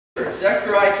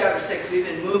Zechariah chapter 6, we've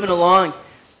been moving along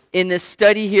in this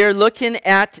study here, looking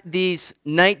at these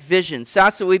night visions.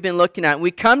 That's what we've been looking at.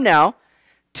 We come now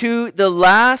to the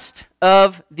last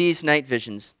of these night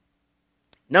visions.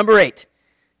 Number 8.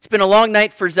 It's been a long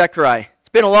night for Zechariah. It's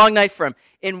been a long night for him.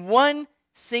 In one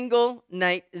single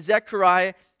night,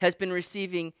 Zechariah has been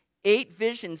receiving 8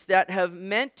 visions that have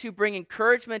meant to bring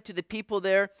encouragement to the people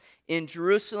there in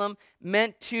Jerusalem,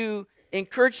 meant to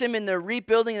encourage them in the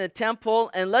rebuilding of the temple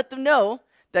and let them know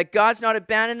that God's not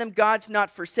abandoned them, God's not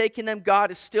forsaken them,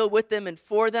 God is still with them and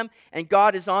for them, and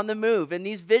God is on the move. And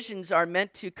these visions are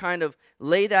meant to kind of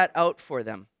lay that out for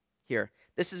them here.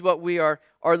 This is what we are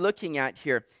looking at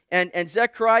here. And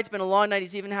Zechariah, it's been a long night.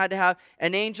 He's even had to have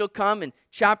an angel come in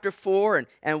chapter 4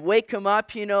 and wake him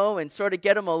up, and sort of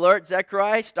get him alert.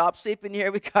 Zechariah, stop sleeping here.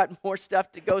 We got more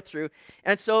stuff to go through.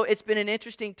 And so it's been an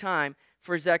interesting time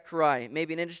for Zechariah.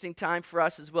 Maybe an interesting time for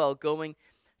us as well, going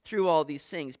through all these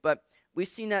things. But we've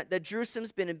seen that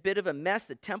Jerusalem's been a bit of a mess.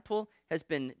 The temple has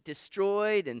been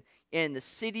destroyed, and the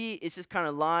city is just kind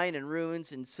of lying in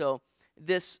ruins. And so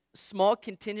this small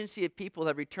contingency of people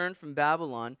have returned from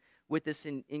Babylon with this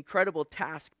incredible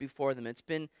task before them. It's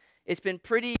been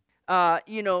pretty,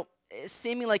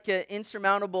 seeming like an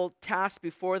insurmountable task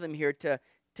before them here to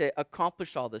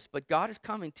accomplish all this. But God is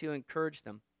coming to encourage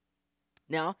them.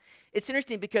 Now, it's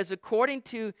interesting because according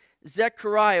to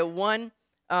Zechariah 1,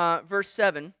 verse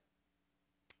 7,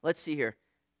 let's see here.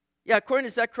 Yeah, according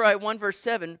to Zechariah 1, verse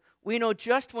 7, we know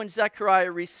just when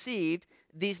Zechariah received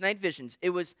these night visions.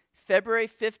 It was February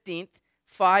 15th,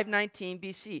 519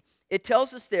 BC. It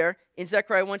tells us there in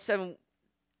Zechariah 1:7,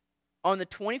 on the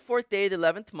 24th day of the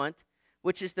 11th month,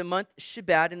 which is the month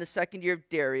Shebat in the 2nd year of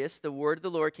Darius, the word of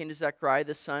the Lord came to Zechariah,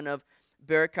 the son of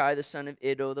Berechiah, the son of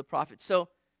Iddo, the prophet. So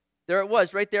there it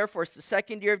was right there for us, the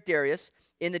 2nd year of Darius,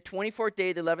 in the 24th day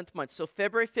of the 11th month. So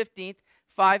February 15th,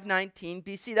 519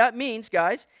 BC. That means,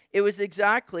 guys, it was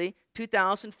exactly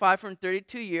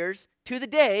 2,532 years to the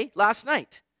day last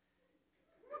night.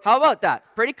 How about that?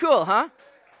 Pretty cool, huh?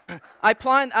 I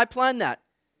planned that.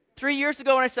 3 years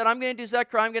ago when I said I'm going to do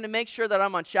Zechariah, I'm going to make sure that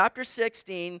I'm on chapter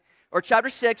 16 or chapter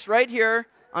 6 right here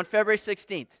on February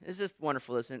 16th. It's just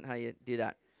wonderful, isn't it, how you do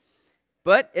that?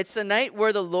 But it's a night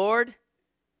where the Lord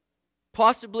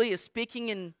possibly is speaking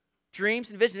in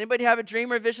dreams and visions. Anybody have a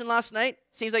dream or a vision last night?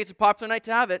 Seems like it's a popular night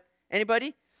to have it.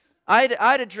 Anybody? I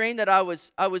had a dream that I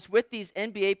was with these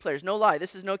NBA players. No lie.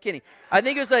 This is no kidding. I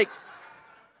think it was like,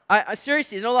 I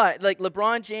seriously, no lie, like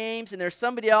LeBron James, and there's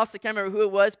somebody else, I can't remember who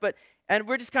it was, and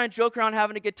we're just kind of joking around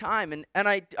having a good time. And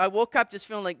I woke up just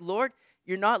feeling like, Lord,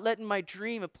 you're not letting my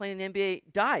dream of playing in the NBA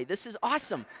die. This is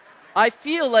awesome. I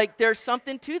feel like there's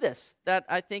something to this that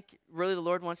I think really the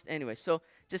Lord wants to, anyway. So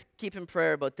just keep in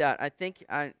prayer about that. I think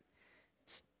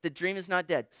the dream is not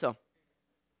dead, so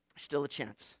still a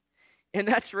chance. And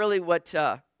that's really what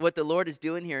the Lord is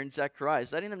doing here in Zechariah,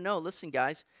 is letting them know, listen,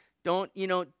 guys, don't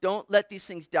let these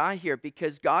things die here,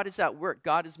 because God is at work.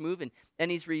 God is moving, and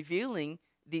he's revealing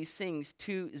these things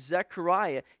to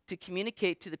Zechariah to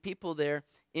communicate to the people there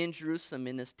in Jerusalem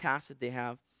in this task that they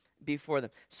have before them.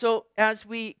 So as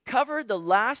we cover the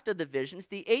last of the visions,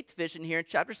 the 8th vision here in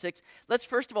chapter 6, let's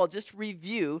first of all just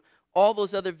review all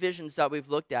those other visions that we've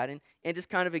looked at, and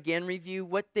just kind of again review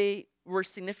what they were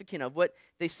significant of, what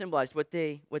they symbolized, what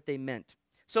they meant.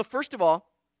 So first of all,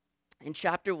 in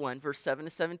chapter 1, verse 7 to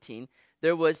 17,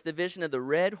 there was the vision of the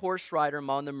red horse rider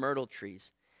among the myrtle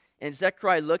trees. And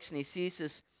Zechariah looks and he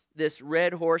sees this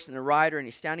red horse and the rider, and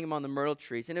he's standing among the myrtle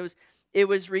trees. And it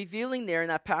was revealing there in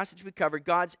that passage we covered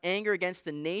God's anger against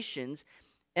the nations,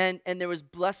 and there was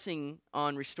blessing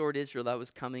on restored Israel that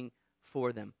was coming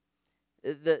for them.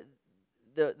 The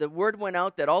word went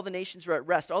out that all the nations were at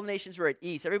rest, all the nations were at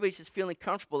ease. Everybody's just feeling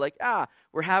comfortable, like,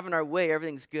 we're having our way,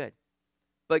 everything's good.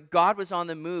 But God was on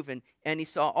the move, and he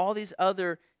saw all these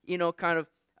other, kind of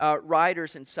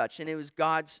riders and such, and it was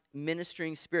God's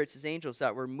ministering spirits, his angels,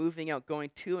 that were moving out,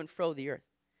 going to and fro the earth.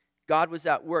 God was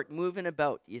at work, moving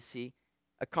about, you see,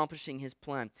 accomplishing his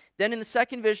plan. Then in the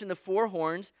second vision, the 4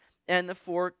 horns and the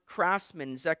 4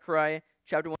 craftsmen, Zechariah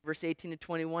chapter 1, verse 18 to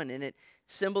 21, and it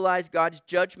symbolized God's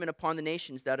judgment upon the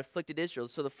nations that afflicted Israel.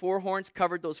 So the 4 horns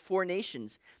covered those 4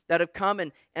 nations that have come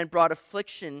and brought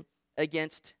affliction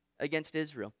against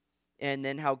Israel, and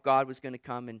then how God was going to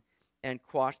come and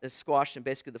squash them,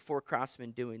 basically the 4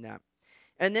 craftsmen doing that.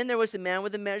 And then there was a man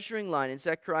with a measuring line in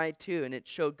Zechariah 2, and it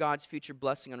showed God's future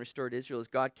blessing on restored Israel as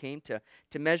God came to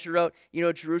measure out,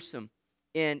 Jerusalem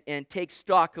and take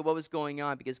stock of what was going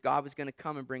on, because God was going to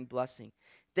come and bring blessing.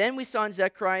 Then we saw in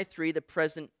Zechariah 3 the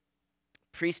present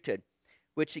priesthood,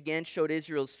 which again showed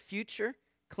Israel's future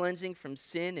cleansing from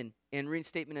sin and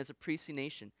reinstatement as a priestly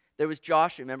nation. There was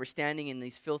Joshua, remember, standing in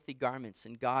these filthy garments,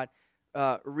 and God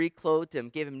reclothed him,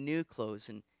 gave him new clothes,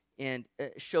 and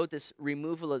showed this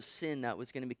removal of sin that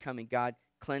was going to be coming, God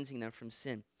cleansing them from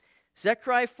sin.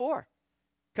 Zechariah 4,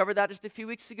 covered that just a few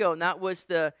weeks ago, and that was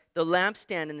the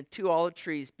lampstand and the two olive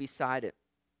trees beside it.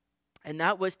 And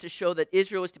that was to show that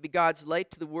Israel was to be God's light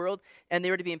to the world, and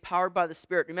they were to be empowered by the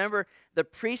Spirit. Remember, the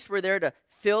priests were there to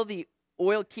fill the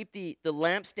oil, keep the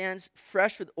lampstands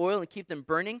fresh with oil and keep them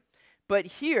burning. But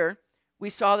here, we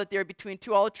saw that they're between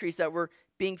two olive trees that were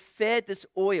being fed this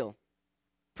oil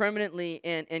permanently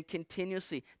and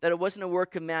continuously, that it wasn't a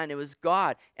work of man, it was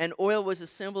God. And oil was a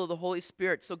symbol of the Holy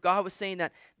Spirit. So God was saying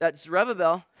that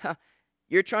Zerubbabel,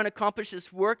 you're trying to accomplish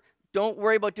this work, don't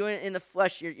worry about doing it in the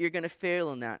flesh, you're going to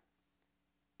fail in that.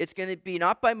 It's going to be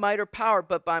not by might or power,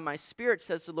 but by my Spirit,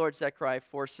 says the Lord, Zechariah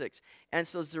 4:6. And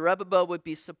so Zerubbabel would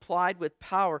be supplied with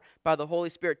power by the Holy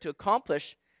Spirit to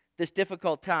accomplish this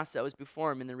difficult task that was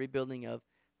before him in the rebuilding of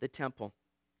the temple.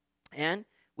 And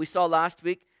we saw last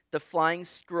week the flying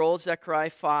scroll,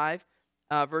 Zechariah 5,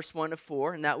 verse 1 to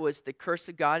 4, and that was the curse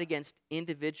of God against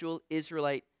individual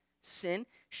Israelite sin,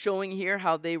 showing here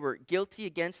how they were guilty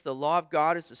against the law of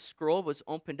God as the scroll was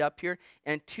opened up here.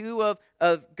 And two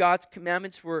of God's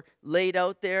commandments were laid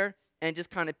out there and just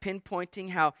kind of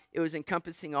pinpointing how it was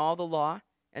encompassing all the law,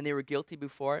 and they were guilty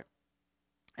before it.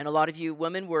 And a lot of you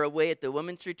women were away at the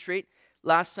women's retreat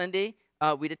last Sunday.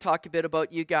 We did talk a bit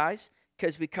about you guys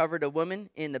because we covered a woman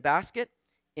in the basket,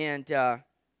 and the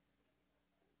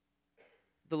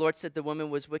Lord said the woman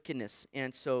was wickedness.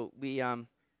 And so we,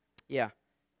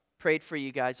 prayed for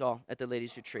you guys all at the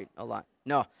ladies' retreat a lot.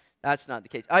 No, that's not the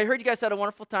case. I heard you guys had a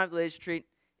wonderful time at the ladies' retreat,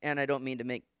 and I don't mean to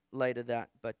make light of that,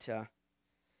 but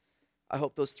I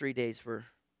hope those 3 days were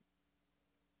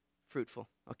fruitful.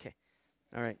 Okay,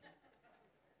 all right.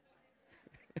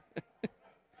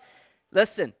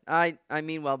 Listen, I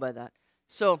mean well by that.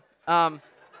 So, the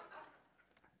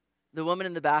woman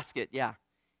in the basket, yeah.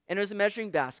 And it was a measuring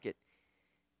basket.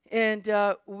 And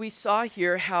we saw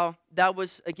here how that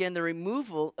was, again, the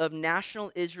removal of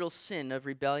national Israel's sin of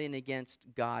rebellion against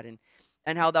God,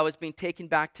 and how that was being taken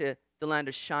back to the land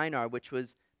of Shinar, which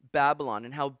was Babylon,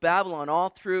 and how Babylon all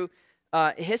through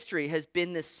history has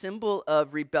been this symbol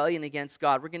of rebellion against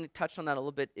God. We're going to touch on that a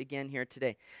little bit again here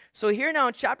today. So here now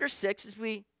in chapter 6, as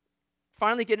we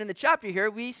finally get in the chapter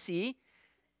here, we see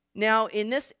now in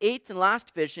this 8th and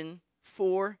last vision,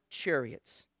 4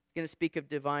 chariots. It's going to speak of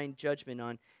divine judgment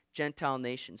on Gentile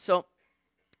nations. So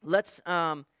let's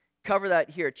cover that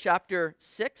here, chapter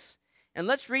 6. And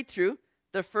let's read through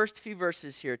the first few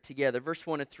verses here together, verse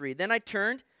 1 to 3. Then I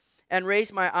turned and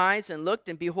raised my eyes and looked,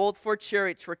 and behold, 4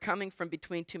 chariots were coming from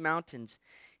between 2 mountains.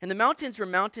 And the mountains were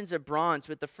mountains of bronze.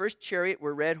 With the first chariot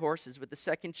were red horses, with the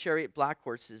second chariot black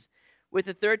horses, with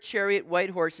the third chariot white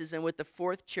horses, and with the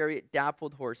fourth chariot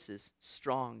dappled horses,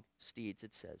 strong steeds,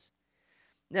 it says.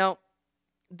 Now,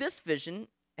 this vision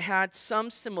had some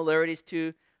similarities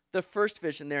to the first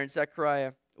vision there in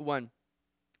Zechariah 1.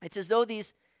 It's as though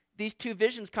these 2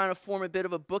 visions kind of form a bit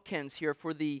of a bookends here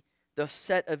for the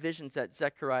set of visions that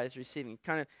Zechariah is receiving. It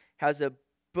kind of has a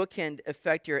bookend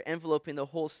effect here, enveloping the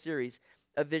whole series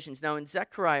of visions. Now in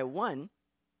Zechariah 1,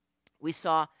 we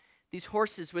saw these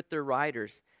horses with their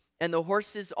riders. And the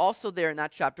horses also there in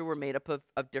that chapter were made up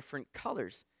of different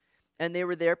colors. And they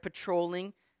were there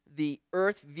patrolling the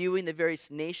earth, viewing the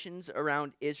various nations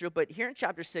around Israel. But here in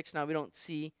chapter 6 now, we don't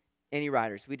see any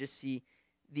riders. We just see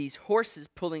these horses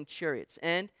pulling chariots.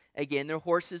 And again, they're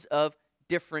horses of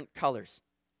different colors.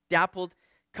 Dappled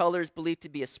color is believed to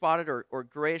be a spotted or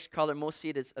grayish color. Most see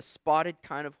it as a spotted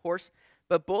kind of horse.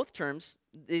 But both terms,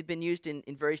 they've been used in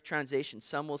various translations.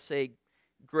 Some will say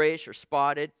grayish or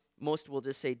spotted. Most will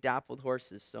just say dappled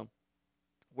horses. So,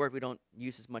 word we don't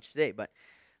use as much today. But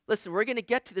listen, we're going to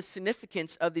get to the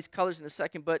significance of these colors in a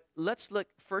second, but let's look,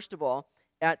 first of all,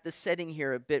 at the setting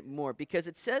here a bit more, because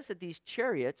it says that these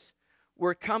chariots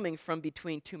were coming from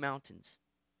between 2 mountains,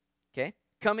 okay?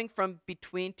 Coming from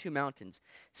between 2 mountains.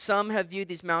 Some have viewed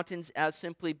these mountains as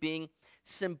simply being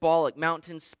symbolic.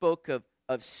 Mountains spoke of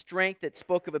strength, it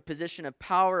spoke of a position of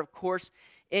power. Of course,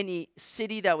 any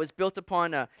city that was built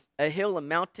upon a hill, a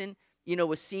mountain,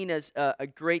 was seen as a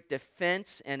great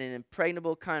defense and an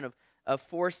impregnable kind of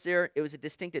force there. It was a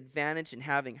distinct advantage in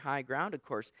having high ground, of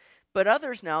course. But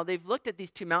others now, they've looked at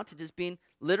these 2 mountains as being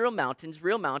literal mountains,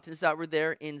 real mountains that were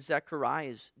there in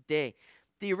Zechariah's day.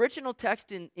 The original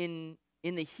text in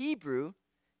the Hebrew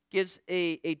gives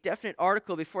a definite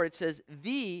article before it says,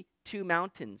 the 2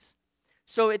 mountains.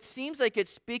 So it seems like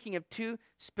it's speaking of 2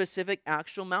 specific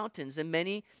actual mountains, and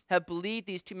many have believed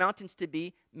these 2 mountains to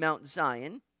be Mount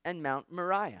Zion and Mount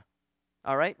Moriah.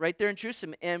 All right there in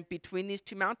Jerusalem. And between these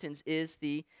two mountains is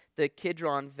the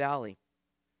Kidron Valley.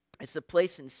 It's a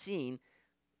place and scene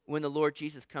when the Lord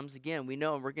Jesus comes again. We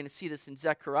know, and we're going to see this in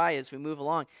Zechariah as we move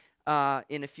along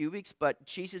in a few weeks, but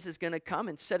Jesus is going to come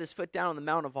and set his foot down on the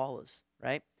Mount of Olives,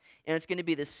 right? And it's going to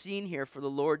be the scene here for the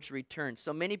Lord's return.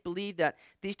 So many believe that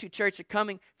these two chariots are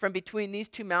coming from between these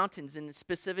two mountains, and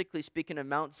specifically speaking of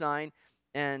Mount Zion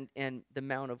and the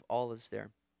Mount of Olives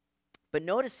there. But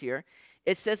notice here,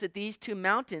 it says that these two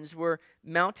mountains were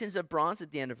mountains of bronze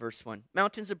at the end of verse 1.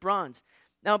 Mountains of bronze.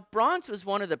 Now, bronze was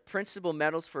one of the principal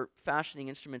metals for fashioning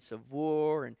instruments of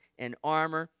war and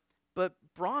armor. But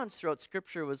bronze throughout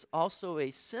Scripture was also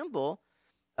a symbol,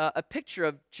 a picture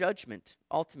of judgment,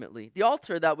 ultimately. The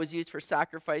altar that was used for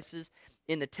sacrifices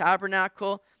in the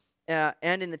tabernacle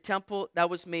and in the temple, that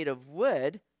was made of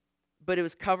wood, but it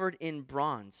was covered in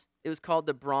bronze. It was called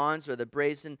the bronze or the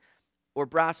brazen or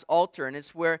brass altar, and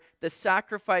it's where the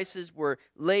sacrifices were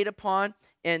laid upon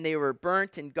and they were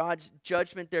burnt, and God's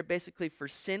judgment there basically for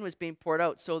sin was being poured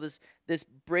out. So this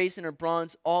brazen or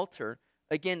bronze altar,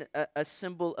 again, a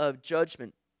symbol of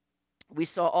judgment. We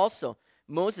saw also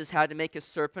Moses had to make a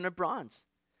serpent of bronze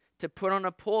to put on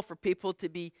a pole for people to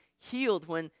be healed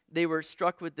when they were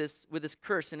struck with this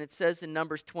curse. And it says in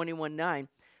Numbers 21:9,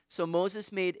 so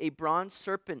Moses made a bronze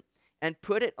serpent and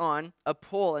put it on a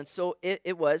pole. And so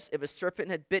it was, if a serpent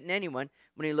had bitten anyone,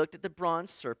 when he looked at the bronze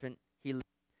serpent, he lived.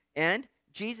 And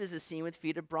Jesus is seen with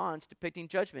feet of bronze, depicting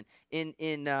judgment. In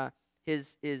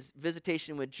his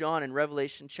visitation with John in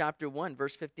Revelation chapter 1,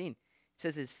 verse 15, it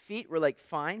says his feet were like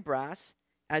fine brass,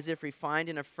 as if refined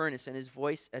in a furnace, and his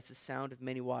voice as the sound of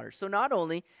many waters. So not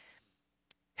only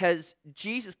has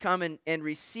Jesus come and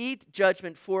received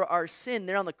judgment for our sin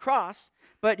there on the cross,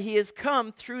 but he has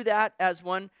come through that as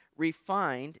one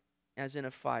refined as in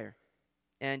a fire.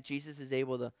 And Jesus is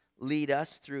able to lead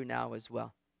us through now as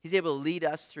well. He's able to lead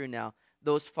us through now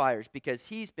those fires because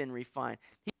he's been refined.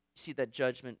 He received that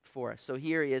judgment for us. So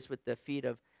here he is with the feet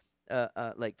of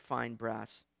like fine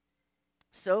brass.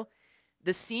 So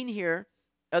the scene here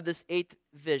of this eighth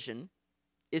vision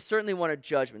is certainly one of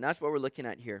judgment. That's what we're looking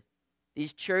at here.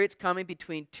 These chariots coming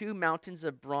between two mountains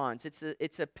of bronze.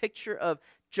 It's a picture of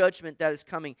judgment that is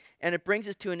coming. And it brings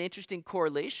us to an interesting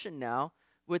correlation now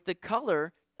with the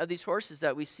color of these horses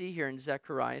that we see here in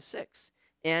Zechariah 6.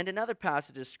 And another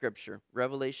passage of Scripture,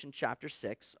 Revelation chapter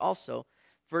 6, also,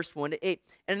 verse 1 to 8.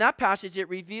 And in that passage, it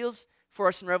reveals for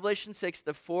us in Revelation 6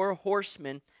 the four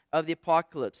horsemen of the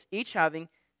apocalypse, each having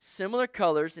similar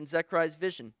colors in Zechariah's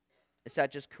vision. Is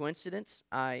that just coincidence?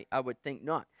 I would think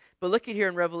not. But look at here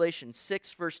in Revelation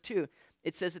 6, verse 2.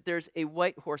 It says that there's a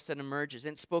white horse that emerges,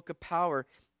 and it spoke of power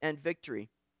and victory.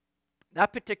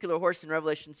 That particular horse in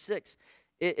Revelation 6,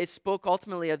 it spoke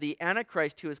ultimately of the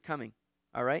Antichrist who is coming.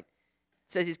 All right?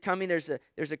 It says he's coming. There's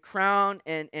a crown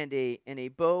and a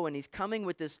bow, and he's coming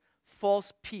with this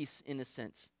false peace in a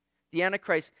sense. The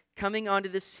Antichrist coming onto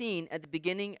the scene at the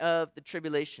beginning of the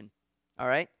tribulation. All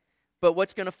right? But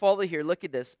what's going to follow here? Look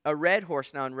at this. A red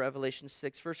horse now in Revelation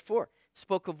 6, verse 4.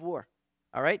 Spoke of war.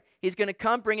 All right? He's going to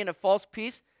come bringing a false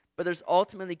peace, but there's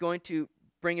ultimately going to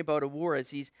bring about a war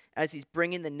as he's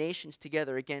bringing the nations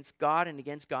together against God and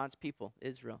against God's people,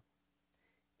 Israel.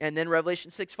 And then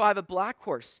Revelation 6:5, a black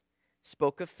horse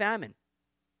spoke of famine.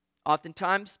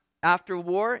 Oftentimes, after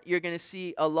war, you're going to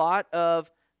see a lot of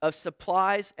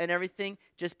supplies and everything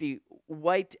just be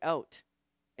wiped out.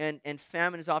 And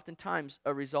famine is oftentimes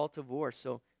a result of war.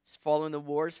 So following the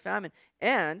war is famine.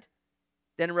 And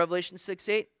then in Revelation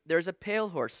 6:8, there's a pale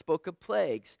horse, spoke of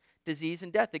plagues, disease,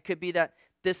 and death. It could be that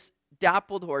this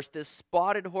dappled horse, this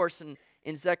spotted horse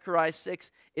in Zechariah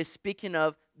 6 is speaking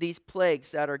of these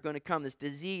plagues that are going to come, this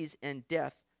disease and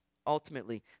death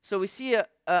ultimately. So we see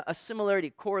a similarity,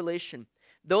 correlation.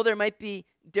 Though there might be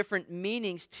different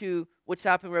meanings to what's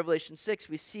happening in Revelation 6,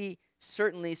 we see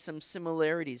certainly some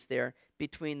similarities there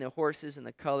between the horses and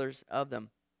the colors of them.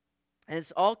 And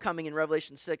it's all coming in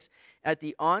Revelation 6 at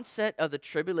the onset of the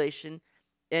tribulation.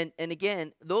 And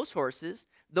again, those horses,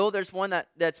 though there's one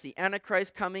that's the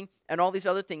Antichrist coming and all these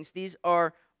other things, these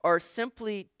are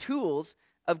simply tools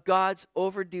of God's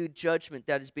overdue judgment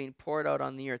that is being poured out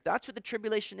on the earth. That's what the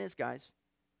tribulation is, guys.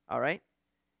 All right?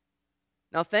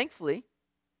 Now, thankfully,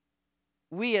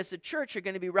 we as a church are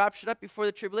going to be raptured up before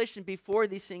the tribulation, before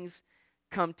these things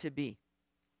come to be.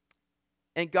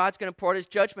 And God's going to pour out his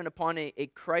judgment upon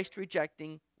a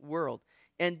Christ-rejecting world.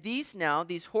 And these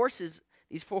horses,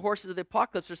 these four horses of the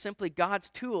apocalypse are simply God's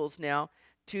tools now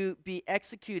to be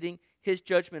executing his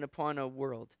judgment upon a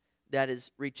world that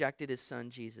has rejected his son,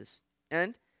 Jesus.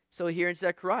 And so here in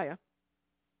Zechariah,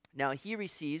 now he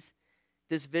receives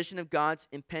this vision of God's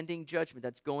impending judgment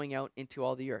that's going out into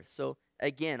all the earth. So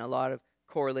again, a lot of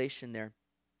correlation there.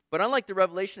 But unlike the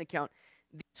Revelation account,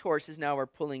 these horses now are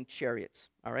pulling chariots,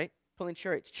 all right? Pulling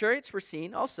chariots. Chariots were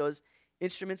seen also as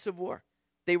instruments of war.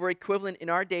 They were equivalent in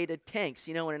our day to tanks.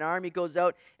 You know, when an army goes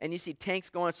out and you see tanks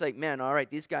going, it's like, man, all right,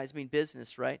 these guys mean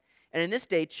business, right? And in this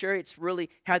day, chariots really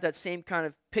had that same kind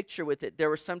of picture with it. There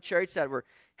were some chariots that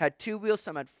had 2 wheels,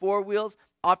 some had 4 wheels.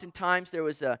 Oftentimes, there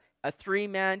was a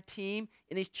 3-man team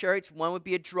in these chariots. One would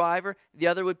be a driver. The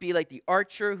other would be like the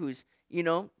archer who's,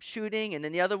 shooting. And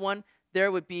then the other one there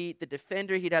would be the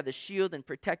defender. He'd have the shield and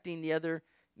protecting the other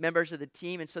members of the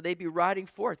team. And so they'd be riding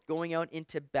forth, going out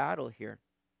into battle here.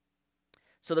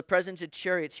 So the presence of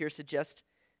chariots here suggests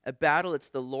a battle. It's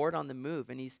the Lord on the move.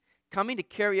 And he's coming to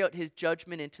carry out his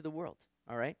judgment into the world.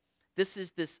 All right? This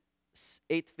is this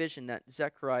 8th vision that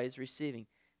Zechariah is receiving,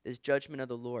 this judgment of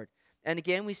the Lord. And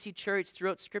again, we see chariots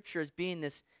throughout Scripture as being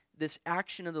this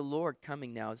action of the Lord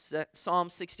coming now. Psalm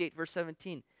 68, verse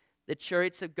 17. The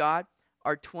chariots of God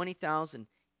are 20,000,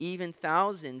 even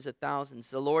thousands of thousands.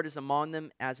 The Lord is among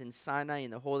them as in Sinai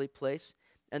in the holy place.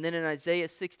 And then in Isaiah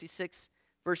 66,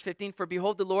 verse 15, for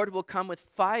behold, the Lord will come with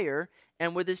fire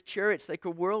and with his chariots like a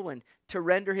whirlwind to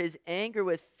render his anger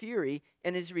with fury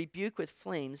and his rebuke with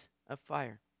flames of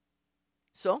fire.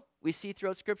 So we see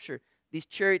throughout Scripture these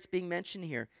chariots being mentioned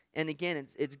here. And again,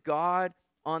 it's God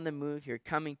on the move here,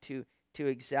 coming to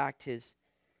exact his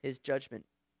judgment.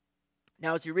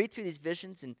 Now, as you read through these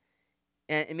visions, and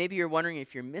maybe you're wondering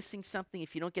if you're missing something,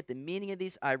 if you don't get the meaning of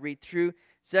these, I read through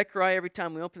Zechariah every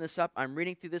time we open this up. I'm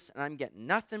reading through this, and I'm getting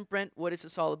nothing. Brent, what is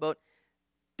this all about?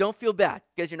 Don't feel bad,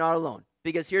 because you're not alone.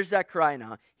 Because here's Zechariah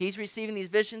now. He's receiving these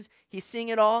visions. He's seeing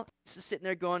it all. He's just sitting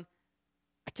there going,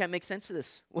 I can't make sense of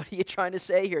this. What are you trying to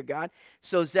say here, God?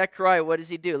 So Zechariah, what does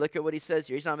he do? Look at what he says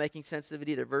here. He's not making sense of it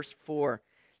either. Verse 4.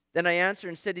 Then I answered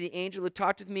and said to the angel who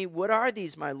talked with me, what are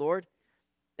these, my Lord?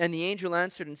 And the angel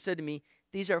answered and said to me,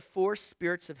 these are 4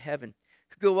 spirits of heaven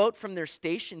who go out from their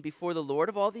station before the Lord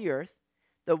of all the earth.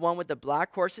 The one with the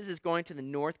black horses is going to the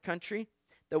north country.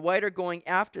 The white are going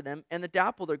after them, and the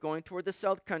dappled are going toward the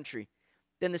south country.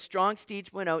 Then the strong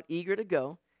steeds went out eager to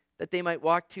go, that they might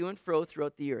walk to and fro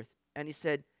throughout the earth. And he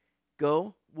said,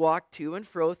 go, walk to and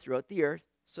fro throughout the earth.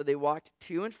 So they walked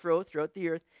to and fro throughout the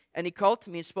earth. And he called to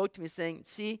me and spoke to me, saying,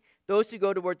 see, those who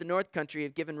go toward the north country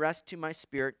have given rest to my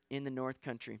spirit in the north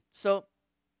country. So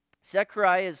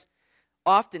Zechariah is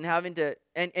often having to,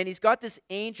 and he's got this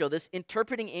angel, this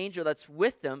interpreting angel that's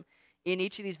with them in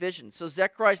each of these visions. So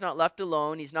Zechariah's not left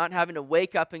alone. He's not having to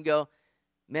wake up and go,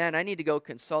 man, I need to go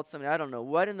consult somebody. I don't know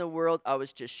what in the world I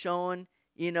was just shown.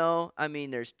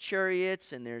 There's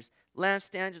chariots and there's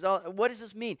lampstands. What does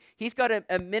this mean? He's got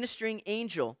a ministering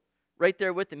angel right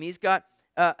there with him. He's got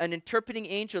an interpreting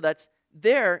angel that's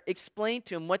there explaining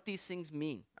to him what these things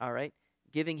mean, all right?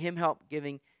 Giving him help,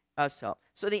 giving us help.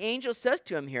 So the angel says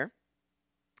to him here,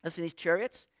 listen, these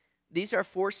chariots, these are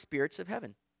 4 spirits of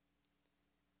heaven.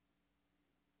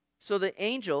 So the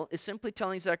angel is simply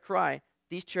telling Zechariah,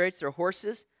 these chariots are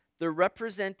horses. They're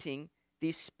representing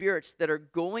these spirits that are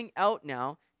going out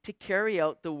now to carry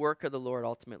out the work of the Lord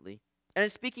ultimately.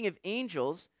 And speaking of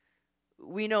angels,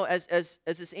 we know as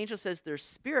this angel says they're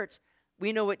spirits,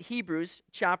 we know what Hebrews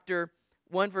chapter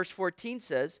 1 verse 14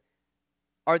 says,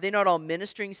 are they not all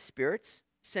ministering spirits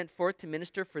sent forth to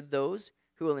minister for those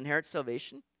who will inherit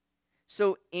salvation?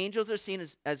 So angels are seen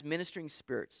as ministering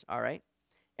spirits, all right?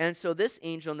 And so this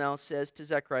angel now says to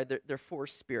Zechariah, they're 4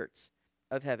 spirits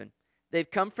of heaven. They've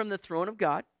come from the throne of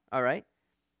God, all right?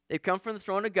 They've come from the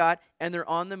throne of God, and they're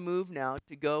on the move now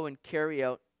to go and carry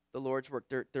out the Lord's work.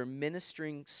 They're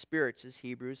ministering spirits, as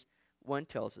Hebrews 1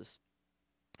 tells us.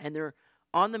 And they're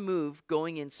on the move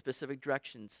going in specific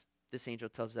directions, this angel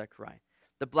tells Zechariah.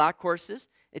 The black horses,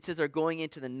 it says, are going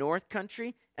into the north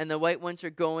country, and the white ones are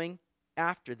going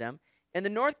after them. And the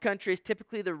north country is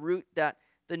typically the route that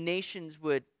the nations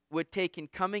would take in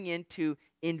coming in to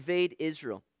invade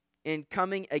Israel. In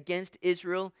coming against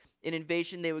Israel in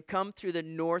invasion, they would come through the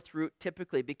north route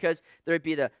typically, because there would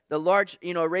be the large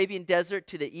Arabian desert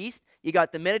to the east. You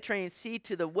got the Mediterranean Sea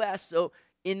to the west. So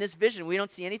in this vision, we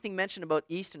don't see anything mentioned about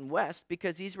east and west,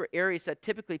 because these were areas that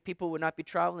typically people would not be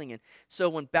traveling in. So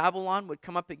when Babylon would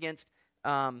come up against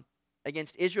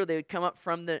Israel, they would come up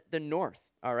from the north,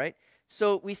 all right?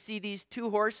 So we see these 2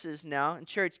 horses now and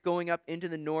chariots going up into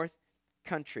the north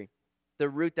country, the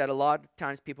route that a lot of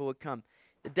times people would come.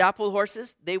 The dappled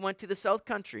horses, they went to the south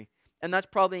country, and that's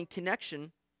probably in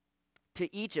connection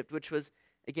to Egypt, which was,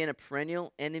 again, a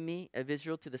perennial enemy of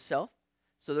Israel to the south.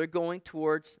 So they're going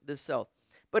towards the south.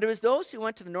 But it was those who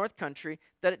went to the north country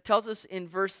that it tells us in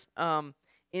verse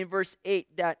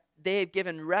 8 that they have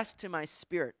given rest to my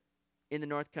spirit in the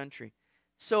north country.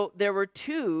 So there were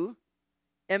 2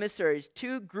 emissaries,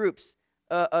 two groups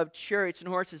of chariots and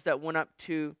horses that went up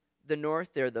to the north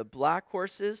there, the black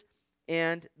horses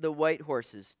and the white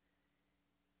horses.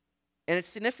 And it's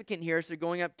significant here as they're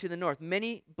going up to the north.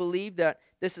 Many believe that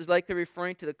this is likely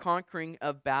referring to the conquering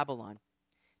of Babylon.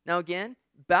 Now again,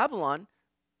 Babylon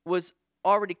was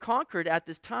already conquered at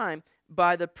this time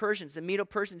by the Persians. The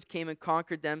Medo-Persians came and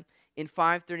conquered them in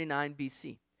 539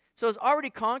 BC. So it was already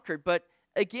conquered, but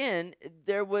again,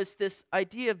 there was this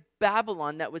idea of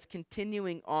Babylon that was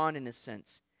continuing on in a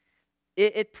sense.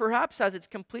 It perhaps has its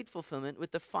complete fulfillment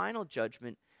with the final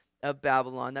judgment of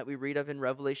Babylon that we read of in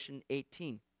Revelation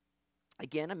 18.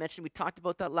 Again, I mentioned we talked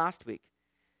about that last week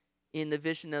in the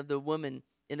vision of the woman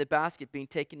in the basket being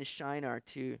taken to Shinar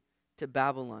to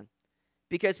Babylon.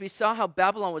 Because we saw how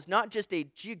Babylon was not just a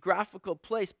geographical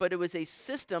place, but it was a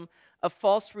system of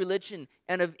false religion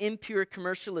and of impure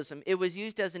commercialism. It was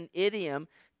used as an idiom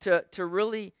to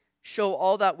really show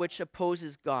all that which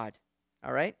opposes God.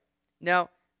 All right? Now,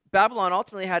 Babylon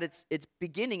ultimately had its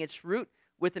beginning, its root,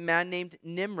 with a man named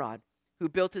Nimrod, who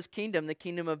built his kingdom, the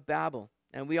kingdom of Babel.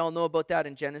 And we all know about that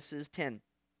in Genesis 10.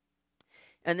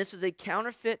 And this was a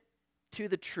counterfeit to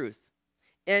the truth.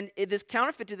 And this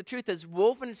counterfeit to the truth has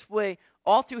woven its way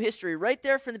all through history, right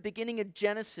there from the beginning of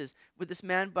Genesis with this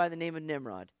man by the name of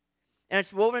Nimrod. And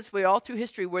it's woven its way all through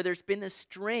history where there's been this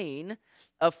strain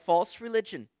of false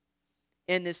religion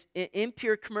and this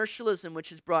impure commercialism which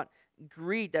has brought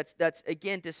greed that's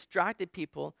again distracted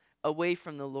people away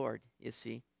from the Lord, you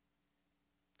see.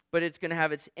 But it's going to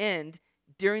have its end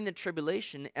during the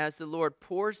tribulation as the Lord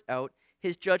pours out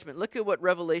his judgment. Look at what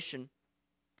Revelation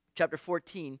chapter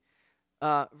 14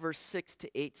 verse 6 to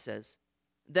 8 says.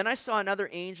 Then I saw another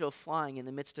angel flying in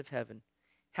the midst of heaven,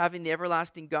 having the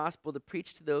everlasting gospel to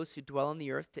preach to those who dwell on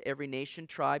the earth, to every nation,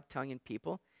 tribe, tongue, and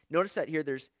people. Notice that here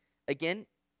there's, again,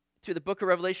 through the book of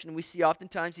Revelation, we see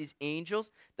oftentimes these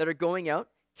angels that are going out,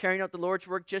 carrying out the Lord's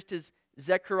work, just as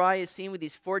Zechariah is seen with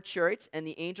these 4 chariots, and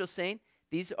the angel saying,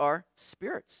 these are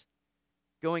spirits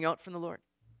going out from the Lord,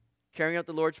 carrying out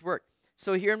the Lord's work.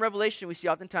 So here in Revelation, we see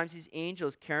oftentimes these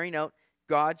angels carrying out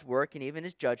God's work and even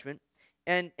his judgment.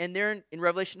 And there in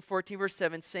Revelation 14, verse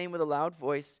 7, saying with a loud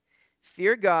voice,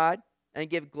 fear God and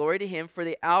give glory to him, for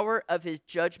the hour of his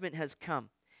judgment has come.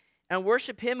 And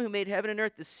worship him who made heaven and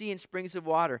earth, the sea, and springs of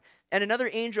water. And another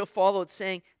angel followed,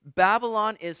 saying,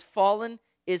 Babylon is fallen,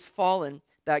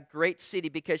 that great city,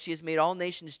 because she has made all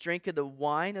nations drink of the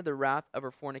wine of the wrath of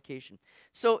her fornication.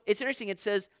 So it's interesting, it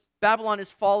says, Babylon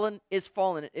is fallen.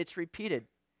 It's repeated.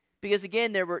 Because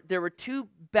again, there were 2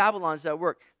 Babylons at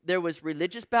work. There was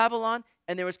religious Babylon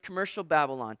and there was commercial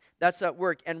Babylon. That's at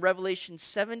work. And Revelation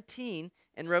 17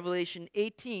 and Revelation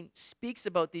 18 speaks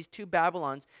about these 2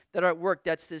 Babylons that are at work.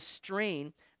 That's this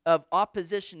strain of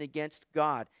opposition against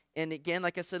God. And again,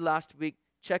 like I said last week,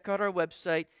 check out our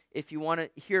website. If you want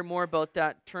to hear more about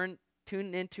that, tune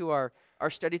into our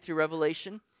study through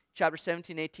Revelation, chapter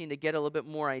 17, 18, to get a little bit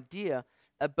more idea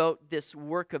about this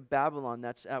work of Babylon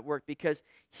that's at work. Because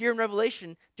here in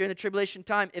Revelation, during the tribulation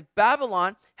time, if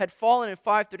Babylon had fallen in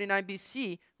 539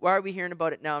 BC, why are we hearing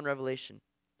about it now in Revelation?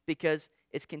 Because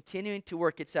it's continuing to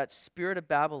work. It's that spirit of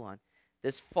Babylon,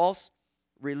 this false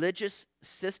religious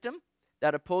system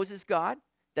that opposes God,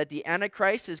 that the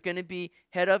Antichrist is going to be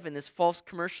head of, and this false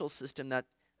commercial system that,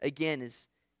 again, is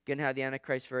going to have the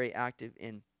Antichrist very active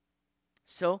in.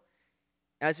 So,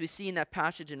 as we see in that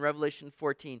passage in Revelation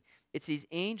 14, it's these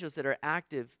angels that are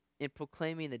active in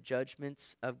proclaiming the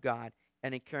judgments of God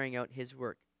and in carrying out his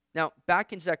work. Now,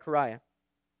 back in Zechariah,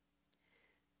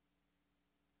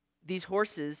 these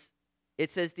horses, it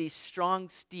says these strong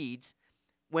steeds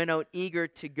went out eager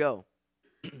to go.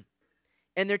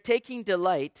 And they're taking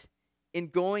delight in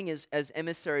going as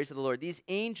emissaries of the Lord. These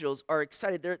angels are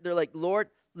excited. They're like, Lord,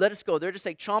 let us go. They're just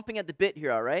like chomping at the bit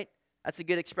here, all right? That's a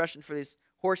good expression for these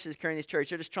horses carrying these chariots.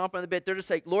 They're just chomping on the bit. They're just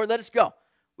like, Lord, let us go.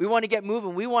 We want to get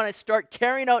moving. We want to start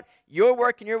carrying out your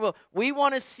work and your will. We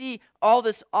want to see all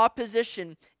this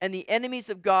opposition and the enemies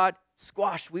of God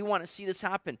squashed. We want to see this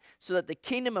happen so that the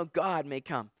kingdom of God may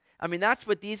come. I mean, that's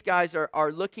what these guys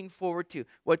are looking forward to,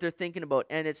 what they're thinking about.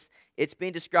 And it's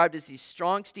being described as these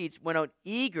strong steeds went out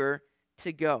eager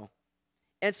to go.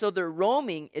 And so they're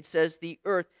roaming, it says, the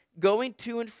earth, going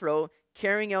to and fro,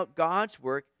 carrying out God's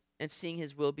work and seeing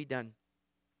his will be done.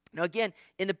 Now again,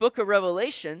 in the book of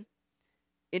Revelation,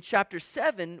 in chapter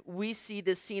 7, we see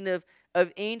this scene of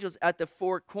angels at the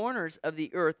 4 corners of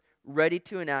the earth ready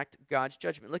to enact God's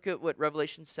judgment. Look at what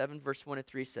Revelation 7, verse 1 and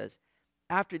 3 says.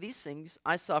 After these things,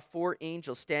 I saw 4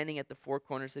 angels standing at the 4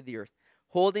 corners of the earth,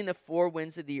 holding the 4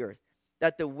 winds of the earth,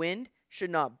 that the wind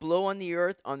should not blow on the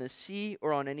earth, on the sea,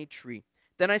 or on any tree.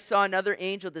 Then I saw another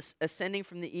angel ascending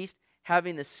from the east,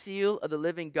 having the seal of the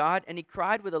living God. And he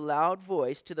cried with a loud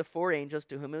voice to the four angels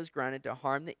to whom it was granted to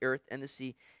harm the earth and the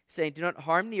sea, saying, do not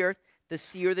harm the earth, the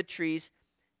sea, or the trees,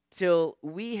 till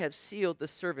we have sealed the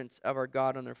servants of our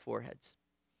God on their foreheads.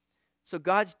 So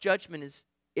God's judgment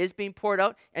is being poured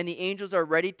out, and the angels are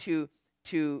ready to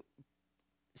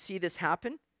see this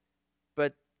happen,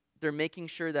 but they're making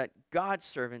sure that God's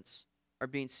servants are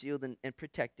being sealed and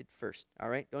protected first. All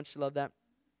right? Don't you love that?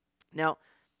 Now,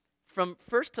 from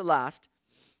first to last,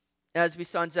 as we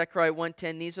saw in Zechariah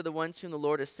 1:10, these are the ones whom the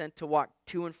Lord has sent to walk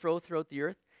to and fro throughout the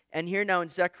earth. And here now in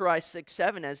Zechariah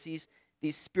 6:7, as these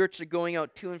spirits are going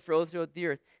out to and fro throughout the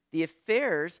earth, the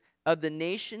affairs of the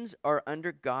nations are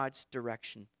under God's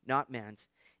direction, not man's.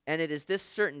 And it is this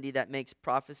certainty that makes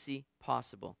prophecy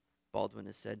possible, Baldwin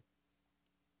has said.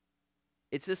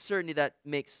 It's this certainty that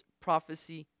makes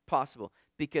prophecy possible,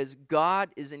 because God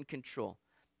is in control,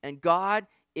 and God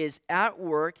is at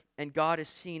work, and God is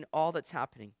seeing all that's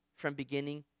happening from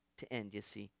beginning to end, you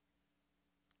see.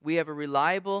 We have a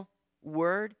reliable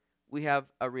word. We have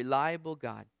a reliable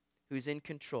God who's in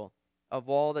control of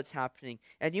all that's happening.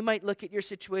 And you might look at your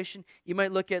situation, you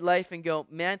might look at life and go,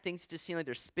 man, things just seem like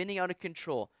they're spinning out of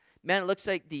control. Man, it looks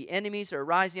like the enemies are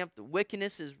rising up, the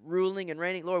wickedness is ruling and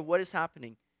reigning. Lord, what is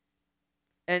happening?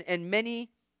 And many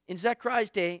in Zechariah's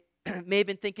day may have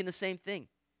been thinking the same thing.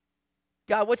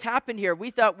 God, what's happened here? We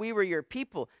thought we were your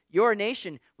people, your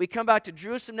nation. We come back to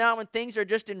Jerusalem now and things are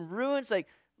just in ruins. Like,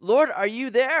 Lord, are you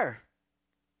there?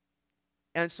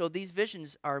 And so these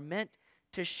visions are meant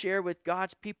to share with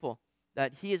God's people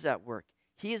that he is at work.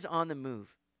 He is on the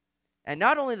move. And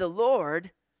not only the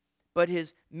Lord, but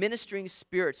his ministering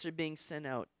spirits are being sent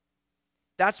out.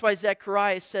 That's why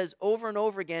Zechariah says over and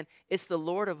over again, it's the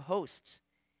Lord of hosts.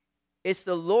 It's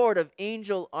the Lord of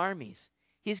angel armies.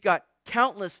 He's got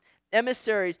countless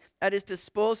emissaries at his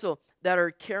disposal that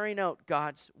are carrying out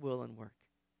God's will and work.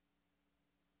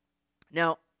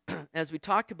 Now, as we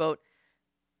talk about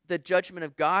the judgment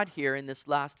of God here in this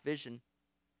last vision,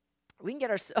 we can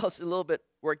get ourselves a little bit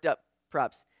worked up,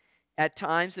 perhaps, at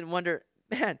times and wonder,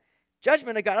 man,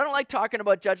 judgment of God. I don't like talking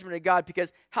about judgment of God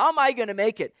because how am I going to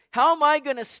make it? How am I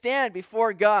going to stand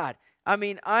before God? I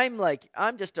mean, I'm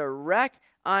just a wreck.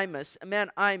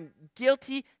 I'm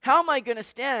guilty. How am I going to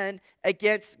stand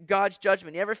against God's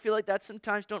judgment? You ever feel like that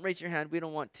sometimes? Don't raise your hand. We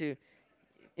don't want to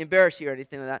embarrass you or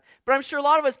anything like that. But I'm sure a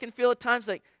lot of us can feel at times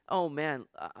like, oh man,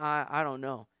 I don't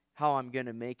know how I'm going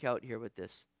to make out here with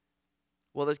this.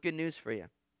 Well, there's good news for you.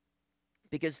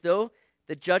 Because though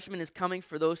the judgment is coming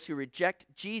for those who reject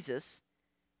Jesus,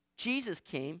 Jesus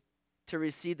came to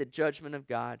receive the judgment of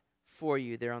God for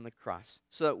you there on the cross,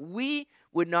 so that we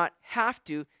would not have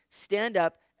to stand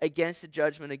up against the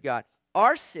judgment of God.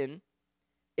 Our sin,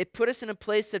 it put us in a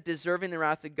place of deserving the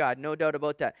wrath of God, no doubt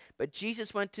about that. But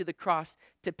Jesus went to the cross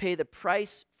to pay the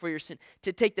price for your sin,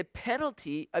 to take the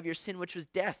penalty of your sin, which was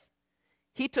death.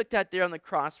 He took that there on the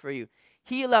cross for you.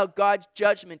 He allowed God's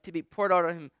judgment to be poured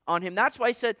out on him. That's why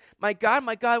he said, my God,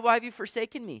 why have you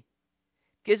forsaken me?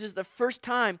 Because it was the first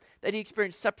time that he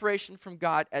experienced separation from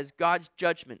God as God's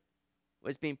judgment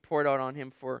was being poured out on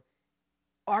him for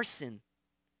our sin.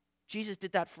 Jesus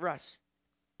did that for us.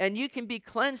 And you can be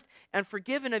cleansed and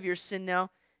forgiven of your sin now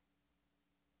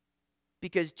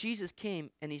because Jesus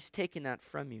came and he's taken that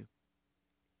from you.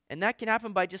 And that can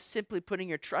happen by just simply putting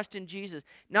your trust in Jesus.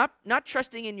 Not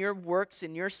trusting in your works,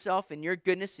 in yourself, in your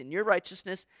goodness, in your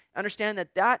righteousness. Understand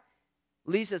that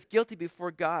leaves us guilty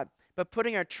before God. But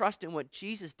putting our trust in what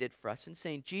Jesus did for us and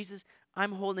saying, Jesus,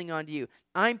 I'm holding on to you.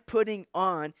 I'm putting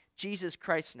on Jesus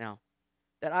Christ now,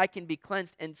 that I can be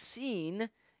cleansed and seen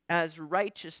as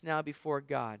righteous now before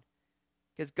God.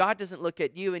 Because God doesn't look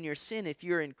at you and your sin. If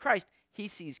you're in Christ, he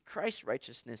sees Christ's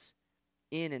righteousness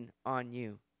in and on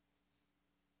you.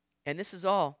 And this is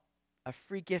all a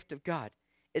free gift of God.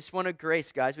 It's one of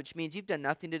grace, guys, which means you've done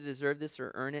nothing to deserve this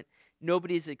or earn it.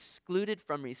 Nobody's excluded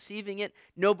from receiving it.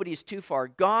 Nobody's too far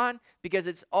gone, because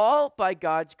it's all by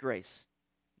God's grace.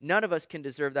 None of us can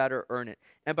deserve that or earn it.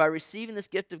 And by receiving this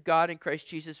gift of God in Christ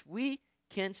Jesus, we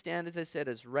can stand, as I said,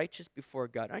 as righteous before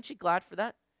God. Aren't you glad for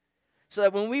that? So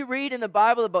that when we read in the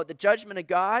Bible about the judgment of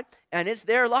God, and it's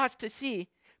there lots to see,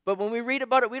 but when we read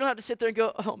about it, we don't have to sit there and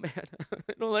go, oh man,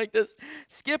 I don't like this.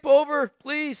 Skip over,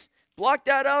 please. Block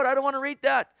that out. I don't want to read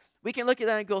that. We can look at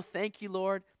that and go, thank you,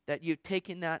 Lord, that you've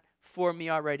taken that for me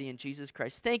already in Jesus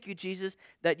Christ. Thank you, Jesus,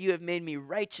 that you have made me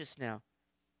righteous now.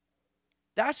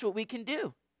 That's what we can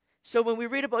do. So when we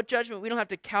read about judgment, we don't have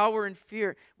to cower in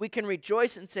fear. We can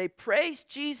rejoice and say, praise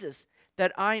Jesus,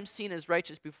 that I am seen as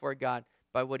righteous before God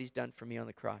by what he's done for me on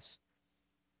the cross.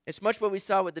 It's much what we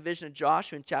saw with the vision of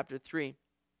Joshua in chapter 3.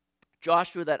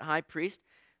 Joshua, that high priest,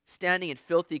 standing in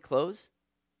filthy clothes.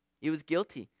 He was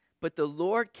guilty. But the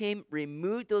Lord came,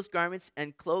 removed those garments,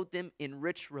 and clothed him in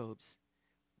rich robes.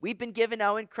 We've been given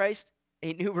now in Christ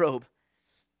a new robe.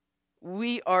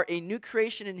 We are a new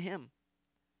creation in him.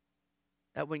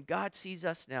 That when God sees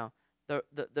us now,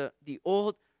 the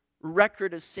old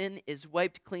record of sin is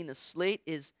wiped clean. The slate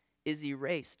is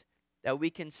erased. That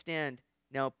we can stand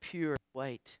now pure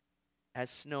white as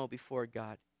snow before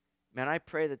God. Man, I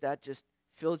pray that just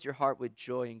fills your heart with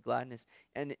joy and gladness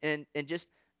and just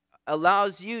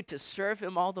allows you to serve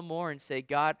him all the more and say,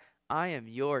 God, I am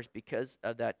yours because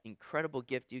of that incredible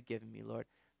gift you've given me, Lord.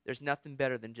 There's nothing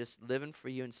better than just living for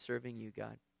you and serving you,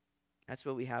 God. That's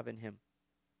what we have in him.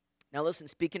 Now listen,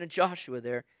 speaking of Joshua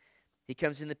there, he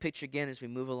comes in the picture again as we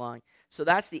move along. So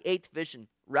that's the 8th vision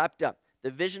wrapped up. The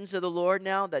visions of the Lord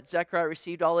now that Zechariah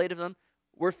received, all 8 of them,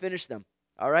 we're finished them.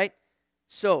 All right?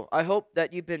 So I hope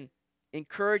that you've been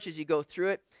encouraged as you go through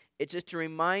it. It's just a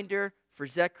reminder for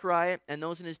Zechariah and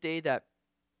those in his day that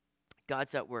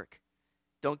God's at work.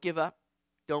 Don't give up.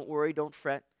 Don't worry. Don't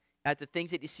fret at the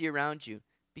things that you see around you,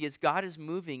 because God is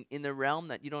moving in the realm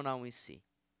that you don't always see,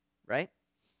 right?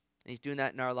 And he's doing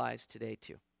that in our lives today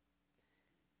too.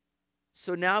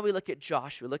 So now we look at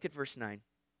Joshua. Look at verse 9.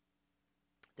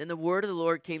 Then the word of the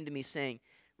Lord came to me, saying,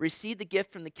 receive the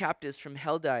gift from the captives from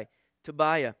Heldai,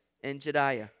 Tobiah, and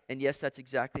Jedaiah. And yes, that's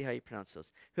exactly how you pronounce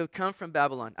those. Who have come from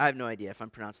Babylon. I have no idea if I'm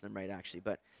pronouncing them right, actually.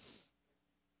 But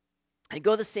and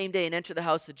go the same day and enter the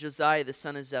house of Josiah, the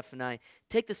son of Zephaniah.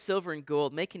 Take the silver and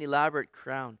gold, make an elaborate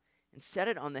crown, and set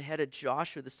it on the head of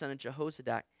Joshua, the son of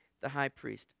Jehozadak, the high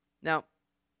priest. Now,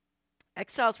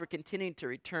 exiles were continuing to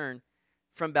return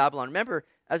from Babylon. Remember,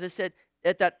 as I said,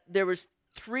 that there was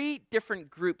 3 different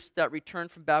groups that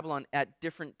returned from Babylon at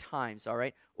different times, all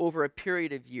right, over a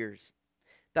period of years.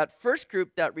 That first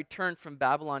group that returned from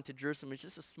Babylon to Jerusalem was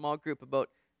just a small group, about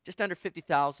just under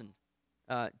 50,000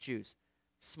 Jews.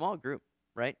 Small group,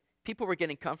 right? People were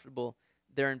getting comfortable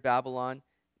there in Babylon.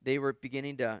 They were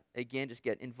beginning to, again, just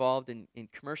get involved in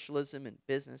commercialism and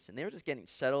business, and they were just getting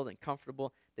settled and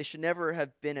comfortable. They should never have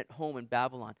been at home in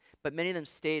Babylon, but many of them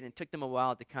stayed, and it took them a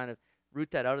while to kind of root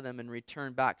that out of them and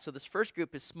return back. So this first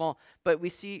group is small, but we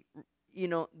see,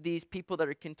 these people that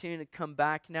are continuing to come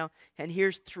back now, and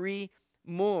here's 3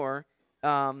 more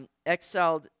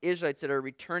exiled Israelites that are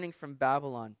returning from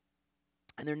Babylon,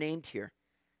 and they're named here: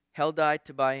 Heldai,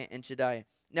 Tobiah, and Jedaiah.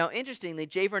 Now, interestingly,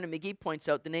 J. Vernon McGee points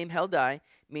out the name Heldai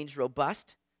means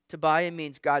robust, Tobiah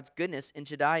means God's goodness, and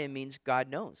Jedaiah means God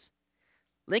knows.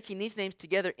 Linking these names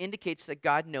together indicates that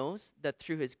God knows that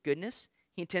through his goodness,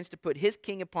 he intends to put his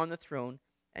king upon the throne,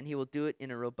 and he will do it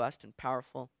in a robust and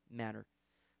powerful manner.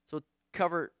 So we'll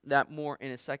cover that more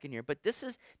in a second here. But this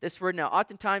is this word now.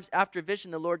 Oftentimes, after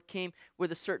vision, the Lord came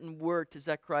with a certain word to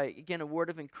Zechariah. Again, a word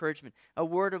of encouragement, a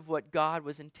word of what God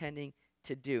was intending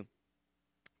to do.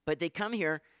 But they come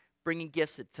here bringing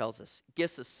gifts, it tells us.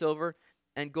 Gifts of silver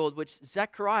and gold, which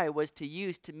Zechariah was to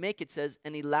use to make, it says,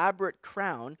 an elaborate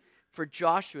crown for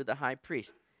Joshua the high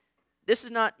priest. This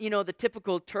is not, the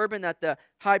typical turban that the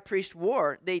high priest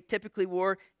wore. They typically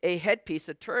wore a headpiece,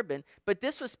 a turban. But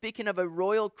this was speaking of a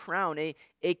royal crown,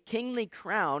 a kingly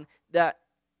crown that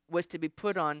was to be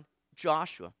put on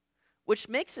Joshua, which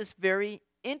makes this very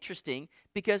interesting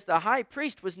because the high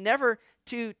priest was never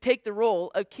to take the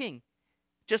role of king,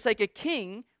 just like a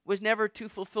king was never to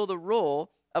fulfill the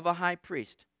role of a high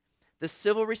priest. The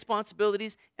civil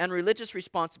responsibilities and religious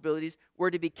responsibilities were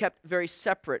to be kept very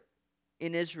separate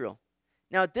in Israel.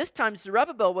 Now, at this time,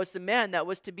 Zerubbabel was the man that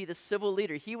was to be the civil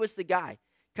leader. He was the guy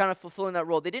kind of fulfilling that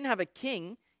role. They didn't have a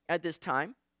king at this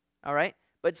time, all right?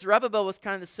 But Zerubbabel was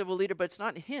kind of the civil leader, but it's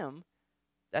not him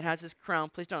that has his crown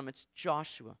placed on him. It's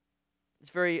Joshua. It's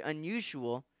a very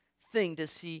unusual thing to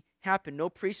see happen. No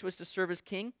priest was to serve as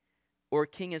king or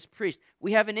king as priest.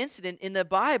 We have an incident in the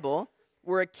Bible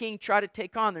where a king tried to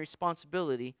take on the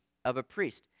responsibility of a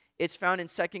priest. It's found in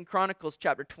 2 Chronicles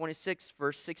chapter 26,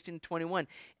 verse 16 to 21.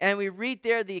 And we read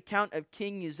there the account of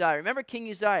King Uzziah. Remember King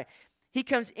Uzziah? He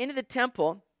comes into the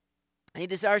temple and he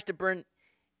desires to burn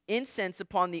incense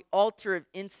upon the altar of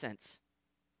incense.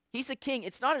 He's the king.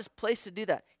 It's not his place to do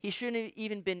that. He shouldn't have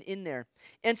even been in there.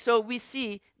 And so we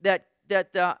see that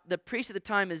the priest at the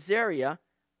time, Azariah,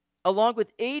 along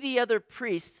with 80 other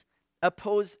priests,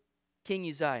 oppose King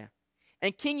Uzziah.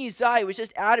 And King Uzziah was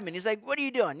just adamant. He's like, what are you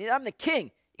doing? I'm the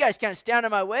king. You guys can't stand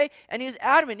in my way. And he was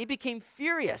adamant. He became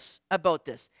furious about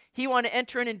this. He wanted to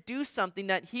enter in and do something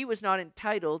that he was not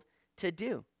entitled to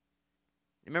do.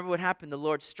 Remember what happened? The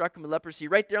Lord struck him with leprosy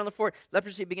right there on the floor.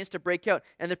 Leprosy begins to break out.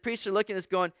 And the priests are looking at this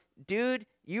going, dude,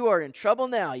 you are in trouble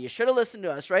now. You should have listened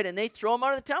to us, right? And they throw him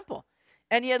out of the temple.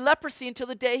 And he had leprosy until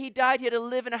the day he died. He had to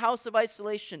live in a house of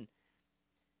isolation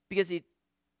because he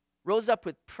rose up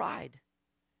with pride,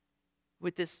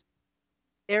 with this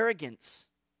arrogance,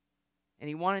 and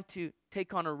he wanted to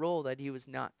take on a role that he was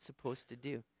not supposed to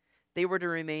do. They were to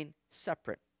remain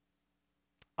separate.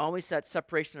 Always that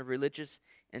separation of religious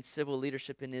and civil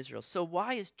leadership in Israel. So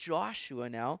why is Joshua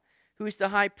now, who is the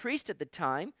high priest at the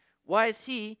time, why is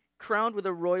he crowned with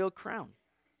a royal crown?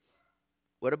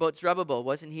 What about Zerubbabel?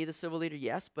 Wasn't he the civil leader?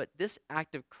 Yes, but this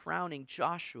act of crowning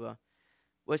Joshua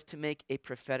was to make a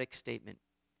prophetic statement.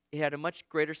 It had a much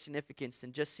greater significance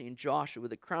than just seeing Joshua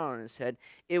with a crown on his head.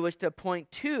 It was to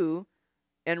point to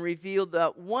and reveal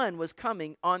that one was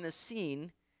coming on the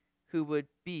scene who would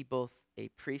be both a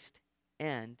priest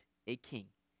and a king.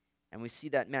 And we see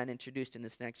that man introduced in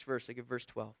this next verse, like at verse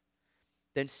 12.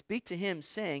 Then speak to him,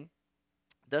 saying,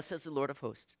 thus says the Lord of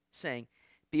hosts, saying,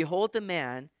 behold the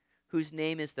man whose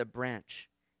name is the branch.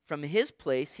 From his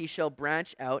place he shall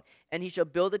branch out, and he shall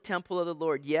build the temple of the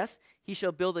Lord. Yes, he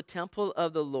shall build the temple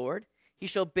of the Lord. He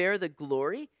shall bear the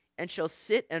glory, and shall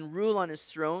sit and rule on his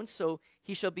throne. So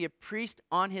he shall be a priest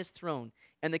on his throne,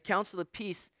 and the counsel of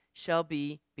peace shall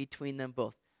be between them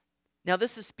both. Now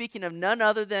this is speaking of none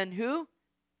other than who?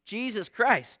 Jesus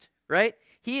Christ, right?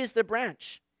 He is the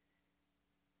branch.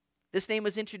 This name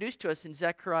was introduced to us in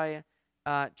Zechariah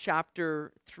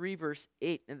chapter 3, verse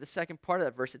 8. In the second part of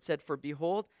that verse, it said, for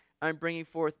behold, I'm bringing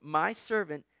forth my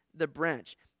servant, the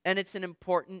branch. And it's an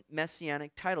important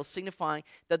messianic title, signifying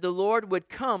that the Lord would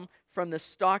come from the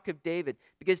stock of David.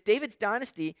 Because David's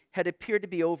dynasty had appeared to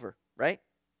be over, right?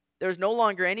 There was no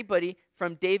longer anybody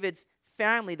from David's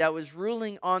family that was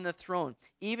ruling on the throne,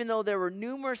 even though there were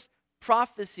numerous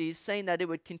prophecies saying that it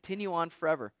would continue on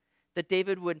forever, that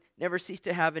David would never cease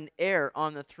to have an heir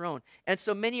on the throne. And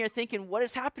so many are thinking, what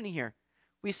is happening here?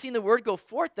 We've seen the word go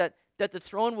forth that the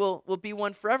throne will be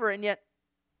one forever, and yet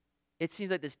it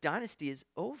seems like this dynasty is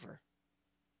over.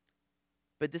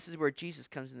 But this is where Jesus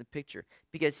comes in the picture,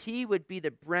 because he would be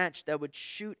the branch that would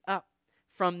shoot up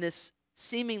from this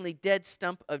seemingly dead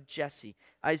stump of Jesse.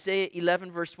 Isaiah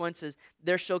 11 verse 1 says,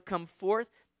 there shall come forth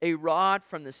a rod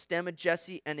from the stem of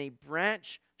Jesse, and a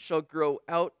branch shall grow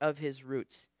out of his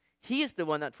roots. He is the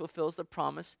one that fulfills the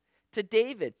promise to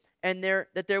David, and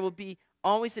that there will be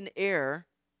always an heir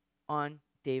on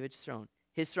David's throne.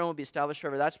 His throne will be established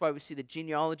forever. That's why we see the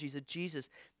genealogies of Jesus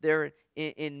there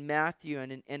in Matthew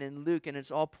and in Luke, and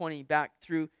it's all pointing back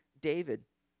through David.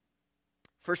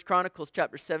 1 Chronicles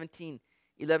chapter 17,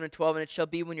 11 and 12, and it shall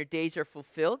be when your days are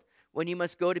fulfilled, when you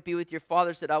must go to be with your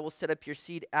fathers, that I will set up your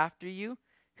seed after you,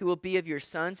 who will be of your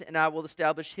sons, and I will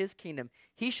establish his kingdom.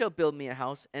 He shall build me a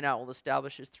house, and I will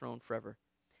establish his throne forever.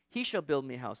 He shall build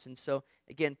me a house. And so,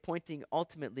 again, pointing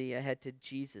ultimately ahead to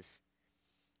Jesus.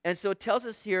 And so it tells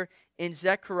us here in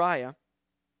Zechariah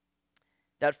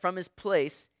that from his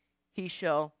place he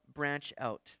shall branch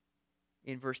out.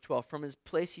 In verse 12, from his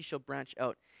place he shall branch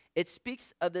out. It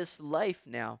speaks of this life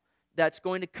now that's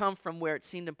going to come from where it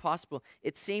seemed impossible.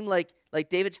 It seemed like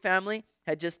David's family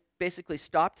had just basically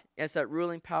stopped as that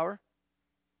ruling power,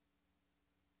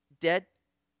 dead.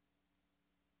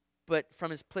 But from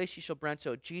his place he shall branch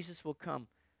out. Jesus will come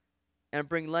and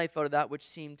bring life out of that which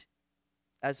seemed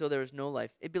as though there was no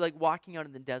life. It'd be like walking out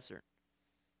in the desert.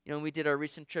 You know, when we did our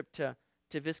recent trip to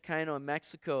Vizcaino in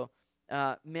Mexico,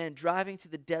 man, driving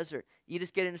through the desert, you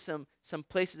just get into some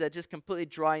places that are just completely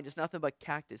dry and just nothing but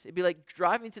cactus. It'd be like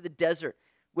driving through the desert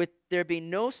with there being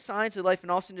no signs of life,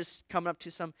 and all of a sudden just coming up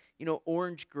to some,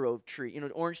 orange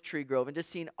tree grove, and just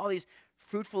seeing all these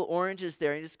fruitful oranges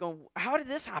there, and just going, how did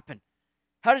this happen?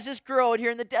 How does this grow out here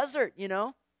in the desert,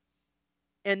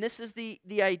 And this is the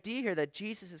idea here, that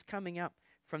Jesus is coming up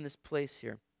from this place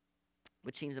here,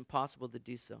 which seems impossible to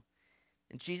do so.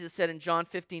 And Jesus said in John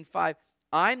 15:5,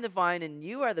 I'm the vine and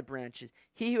you are the branches.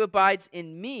 He who abides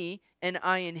in me and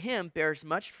I in him bears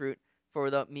much fruit, for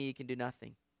without me you can do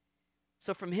nothing.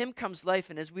 So from him comes life,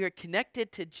 and as we are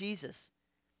connected to Jesus,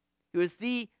 who is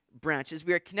the branch, as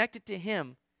we are connected to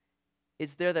him,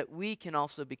 it's there that we can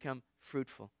also become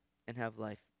fruitful and have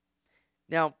life.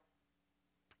 Now,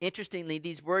 interestingly,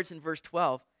 these words in verse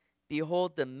 12,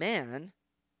 behold the man,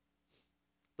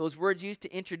 those words used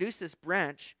to introduce this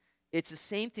branch, it's the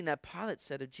same thing that Pilate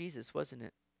said of Jesus, wasn't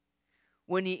it?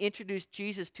 When he introduced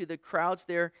Jesus to the crowds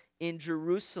there in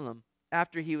Jerusalem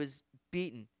after he was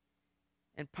beaten.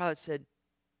 And Pilate said,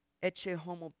 Ecce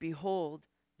homo, behold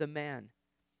the man.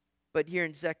 But here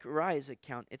in Zechariah's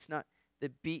account, it's not the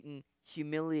beaten,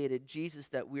 humiliated Jesus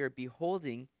that we are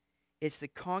beholding. It's the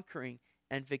conquering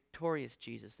and victorious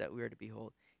Jesus that we are to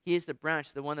behold. He is the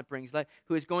branch, the one that brings life,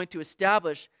 who is going to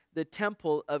establish the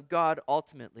temple of God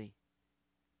ultimately.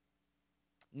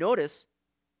 Notice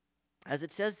as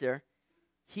it says there,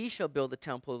 he shall build the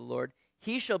temple of the Lord.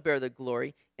 He shall bear the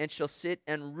glory and shall sit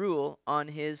and rule on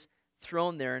his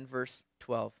throne there in verse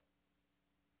 12.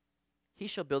 He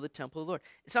shall build the temple of the Lord.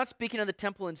 It's not speaking of the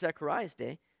temple in Zechariah's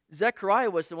day. Zechariah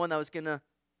was the one that was going to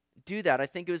do that. I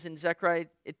think it was in Zechariah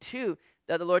 2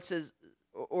 that the Lord says,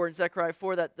 or in Zechariah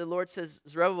 4 that the Lord says,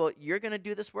 Zerubbabel, you're going to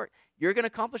do this work. You're going to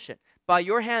accomplish it. By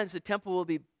your hands, the temple will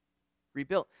be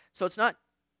rebuilt. So it's not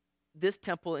this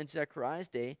temple in Zechariah's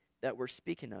day that we're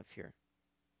speaking of here.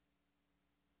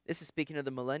 This is speaking of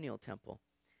the millennial temple,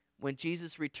 when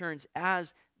Jesus returns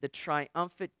as the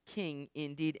triumphant king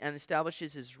indeed and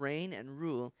establishes his reign and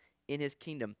rule in his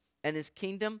kingdom. And his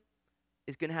kingdom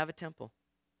is going to have a temple.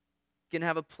 Going to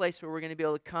have a place where we're going to be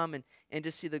able to come and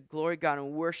just see the glory of God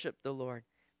and worship the Lord.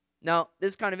 Now, this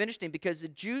is kind of interesting because the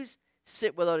Jews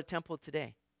sit without a temple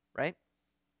today, right?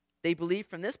 They believe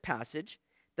from this passage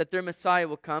that their Messiah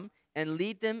will come and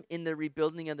lead them in the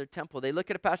rebuilding of their temple. They look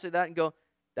at a passage like that and go,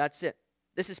 that's it.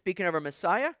 This is speaking of our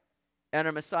Messiah, and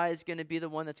our Messiah is going to be the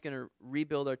one that's going to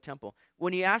rebuild our temple.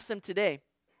 When you ask them today,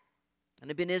 and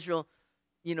I've been in Israel,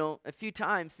 a few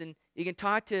times, and you can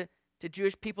talk to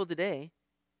Jewish people today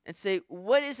and say,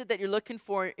 what is it that you're looking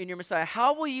for in your Messiah?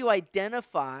 How will you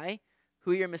identify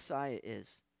who your Messiah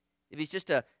is? If he's just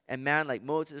a man like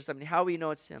Moses or something, how will you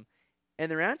know it's him?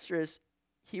 And their answer is,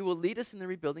 he will lead us in the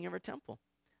rebuilding of our temple.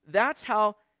 That's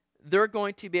how they're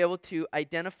going to be able to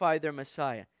identify their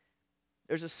Messiah.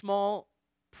 There's a small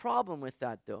problem with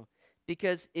that, though,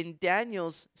 because in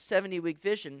Daniel's 70-week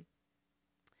vision,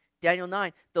 Daniel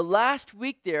 9, the last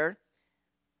week there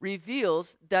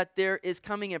reveals that there is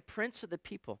coming a prince of the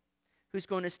people who's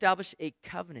going to establish a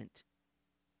covenant,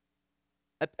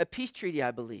 a peace treaty,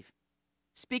 I believe.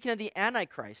 Speaking of the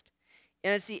Antichrist,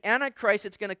 and it's the Antichrist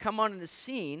that's going to come on in the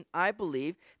scene, I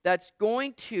believe, that's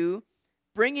going to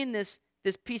bring in this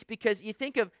peace, because you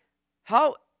think of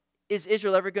how is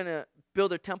Israel ever going to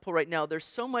build their temple right now? There's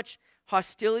so much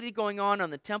hostility going on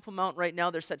the Temple Mount right now.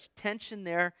 There's such tension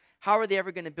there. How are they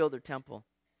ever going to build their temple?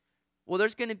 Well,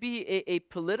 there's going to be a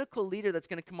political leader that's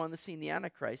going to come on the scene, the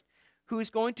Antichrist, who is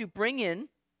going to bring in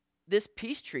this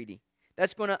peace treaty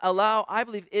that's going to allow, I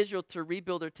believe, Israel to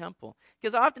rebuild their temple.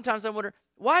 Because oftentimes I wonder,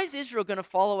 why is Israel going to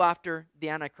follow after the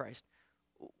Antichrist?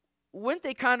 Wouldn't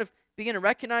they kind of begin to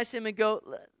recognize him and go,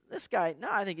 this guy, no,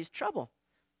 I think he's trouble.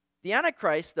 The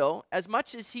Antichrist, though, as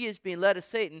much as he is being led of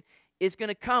Satan, is going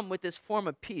to come with this form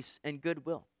of peace and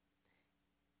goodwill.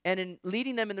 And in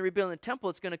leading them in the rebuilding of the temple,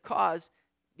 it's going to cause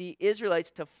the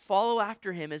Israelites to follow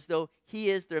after him as though he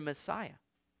is their Messiah.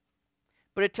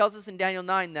 But it tells us in Daniel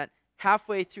 9 that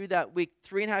halfway through that week,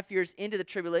 3.5 years into the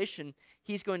tribulation,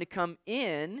 he's going to come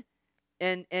in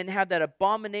and have that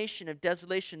abomination of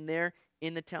desolation there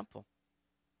in the temple.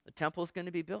 The temple is going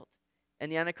to be built.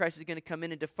 And the Antichrist is going to come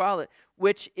in and defile it,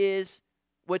 which is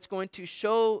what's going to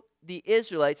show the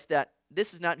Israelites that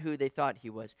this is not who they thought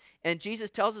he was. And Jesus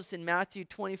tells us in Matthew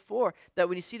 24 that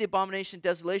when you see the abomination of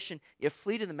desolation, you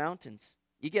flee to the mountains.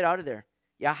 You get out of there.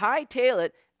 You hightail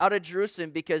it out of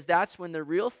Jerusalem, because that's when the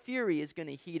real fury is going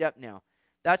to heat up now.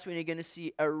 That's when you're going to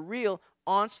see a real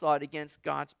onslaught against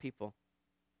God's people.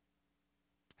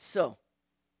 So,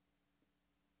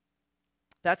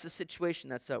 that's the situation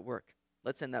that's at work.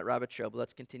 Let's end that rabbit trail, but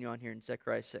let's continue on here in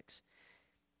Zechariah 6.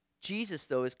 Jesus,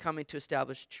 though, is coming to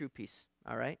establish true peace,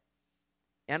 all right?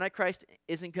 Antichrist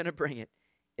isn't going to bring it.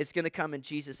 It's going to come in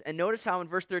Jesus. And notice how in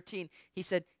verse 13, he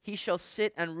said, he shall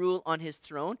sit and rule on his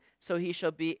throne, so he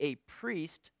shall be a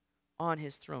priest on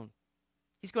his throne.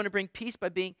 He's going to bring peace by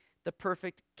being the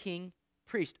perfect king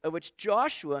priest, of which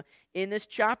Joshua in this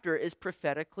chapter is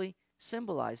prophetically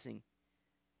symbolizing.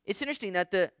 It's interesting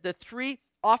that the three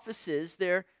offices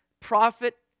there,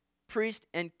 prophet, priest,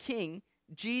 and king,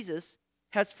 Jesus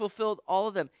has fulfilled all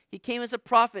of them. He came as a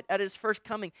prophet at his first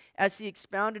coming as he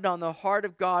expounded on the heart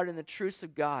of God and the truths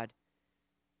of God.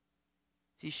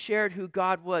 As he shared who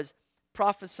God was,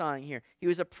 prophesying here. He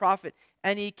was a prophet.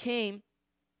 And he came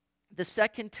the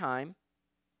second time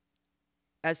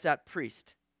as that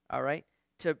priest, all right?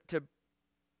 He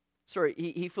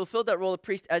fulfilled that role of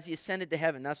priest as he ascended to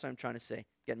heaven. That's what I'm trying to say.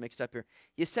 Getting mixed up here.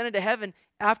 He ascended to heaven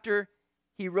after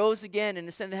he rose again and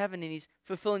ascended to heaven, and he's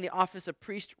fulfilling the office of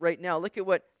priest right now. Look at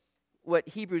what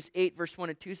Hebrews 8, verse 1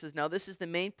 and 2 says. Now, this is the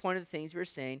main point of the things we're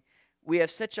saying. We have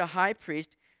such a high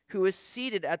priest who is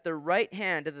seated at the right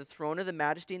hand of the throne of the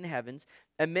majesty in the heavens,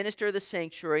 a minister of the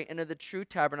sanctuary and of the true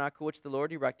tabernacle which the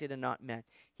Lord erected and not man.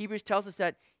 Hebrews tells us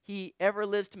that he ever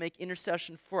lives to make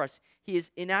intercession for us. He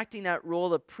is enacting that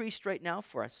role of priest right now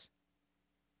for us,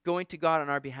 going to God on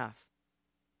our behalf.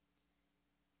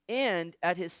 And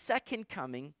at his second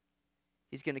coming,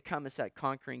 he's going to come as that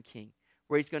conquering king,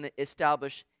 where he's going to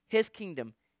establish his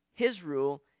kingdom, his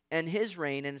rule, and his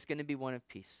reign, and it's going to be one of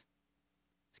peace.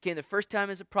 He came the first time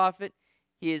as a prophet.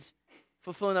 He is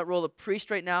fulfilling that role of priest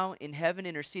right now in heaven,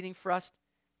 interceding for us,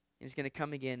 and he's going to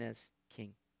come again as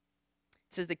king.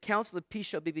 It says the counsel of peace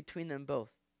shall be between them both.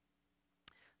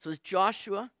 So as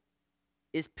Joshua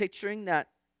is picturing that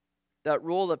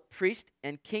role of priest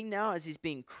and king now as he's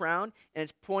being crowned, and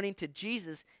it's pointing to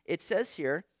Jesus, it says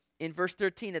here in verse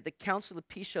 13 that the counsel of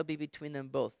peace shall be between them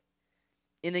both.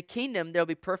 In the kingdom, there will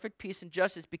be perfect peace and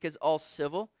justice because all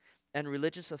civil and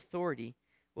religious authority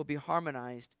will be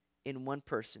harmonized in one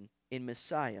person, in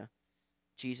Messiah,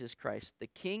 Jesus Christ, the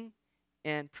king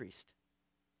and priest.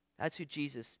 That's who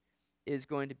Jesus is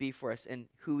going to be for us and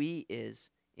who he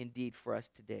is indeed for us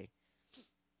today.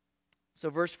 So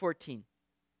verse 14.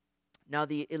 Now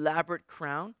the elaborate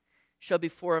crown shall be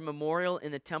for a memorial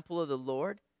in the temple of the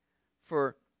Lord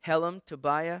for Helam,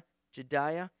 Tobiah,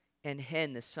 Jediah, and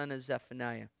Hen, the son of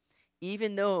Zephaniah.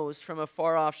 Even those from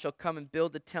afar off shall come and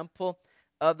build the temple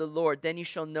of the Lord. Then you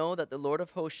shall know that the Lord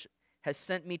of hosts has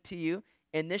sent me to you,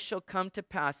 and this shall come to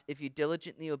pass if you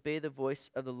diligently obey the voice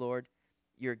of the Lord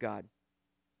your God.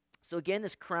 So again,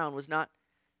 this crown was not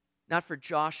for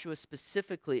Joshua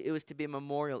specifically. It was to be a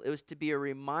memorial. It was to be a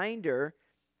reminder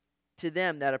to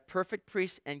them that a perfect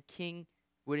priest and king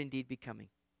would indeed be coming.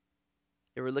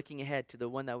 They were looking ahead to the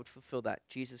one that would fulfill that,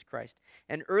 Jesus Christ.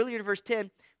 And earlier in verse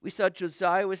 10, we saw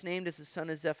Josiah was named as the son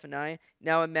of Zephaniah.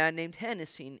 Now a man named Hen is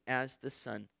seen as the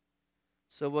son.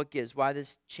 So what gives? Why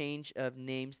this change of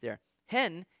names there?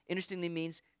 Hen, interestingly,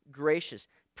 means gracious.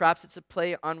 Perhaps it's a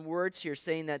play on words here,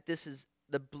 saying that this is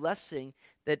the blessing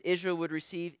that Israel would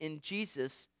receive in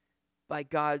Jesus by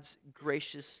God's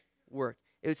gracious work.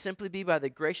 It would simply be by the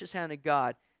gracious hand of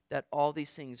God that all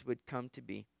these things would come to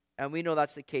be. And we know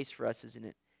that's the case for us, isn't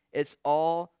it? It's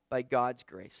all by God's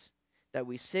grace. That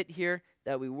we sit here,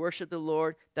 that we worship the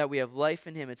Lord, that we have life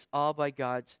in him. It's all by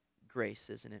God's grace,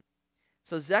 isn't it?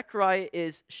 So Zechariah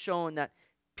is showing that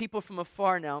people from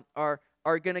afar now are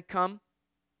going to come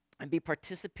and be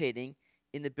participating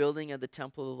in the building of the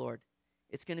temple of the Lord.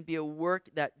 It's going to be a work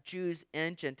that Jews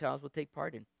and Gentiles will take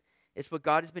part in. It's what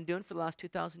God has been doing for the last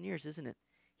 2,000 years, isn't it?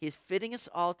 He is fitting us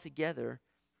all together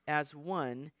as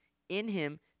one in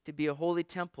him to be a holy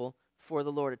temple for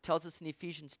the Lord. It tells us in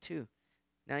Ephesians 2,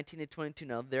 19 to 22,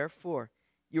 now therefore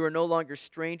you are no longer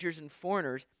strangers and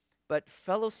foreigners, but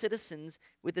fellow citizens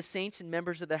with the saints and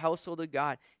members of the household of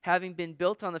God, having been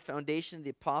built on the foundation of the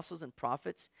apostles and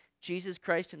prophets, Jesus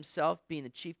Christ himself being the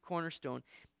chief cornerstone,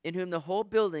 in whom the whole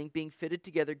building being fitted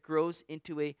together grows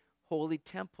into a holy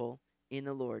temple in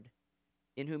the Lord,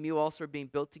 in whom you also are being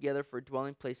built together for a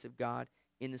dwelling place of God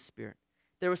in the Spirit.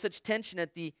 There was such tension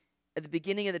at the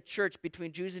beginning of the church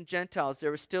between Jews and Gentiles.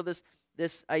 There was still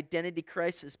this identity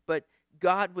crisis, but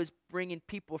God was bringing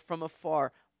people from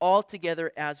afar all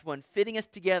together as one, fitting us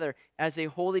together as a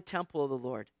holy temple of the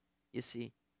Lord, you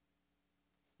see.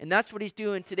 And that's what he's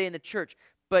doing today in the church.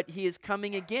 But he is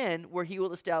coming again where he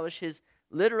will establish his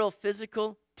literal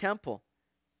physical temple.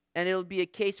 And it'll be a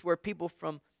case where people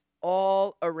from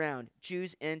all around,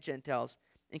 Jews and Gentiles,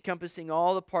 encompassing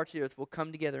all the parts of the earth, will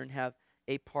come together and have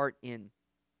a part in.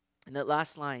 And that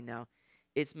last line now,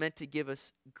 it's meant to give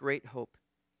us great hope.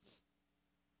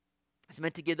 It's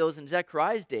meant to give those in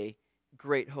Zechariah's day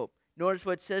great hope. Notice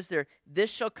what it says there. This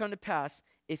shall come to pass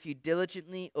if you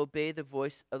diligently obey the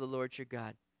voice of the Lord your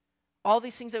God. All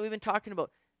these things that we've been talking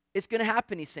about, it's going to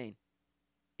happen, he's saying,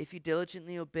 if you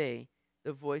diligently obey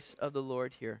the voice of the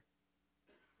Lord here.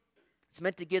 It's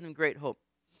meant to give them great hope.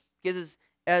 Because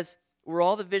as were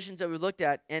all the visions that we looked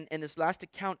at, and this last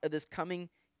account of this coming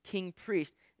king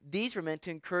priest, these were meant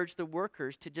to encourage the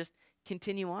workers to just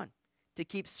continue on, to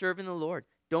keep serving the Lord.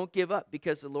 Don't give up,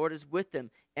 because the Lord is with them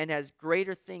and has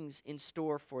greater things in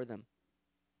store for them.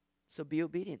 So be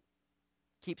obedient.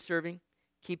 Keep serving.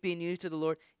 Keep being used to the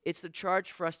Lord. It's the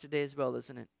charge for us today as well,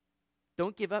 isn't it?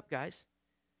 Don't give up, guys.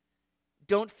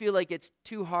 Don't feel like it's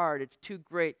too hard, it's too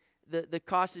great, the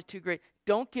cost is too great.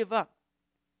 Don't give up.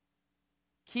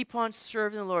 Keep on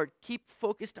serving the Lord. Keep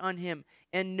focused on him.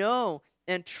 And know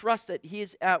and trust that he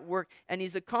is at work. And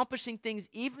he's accomplishing things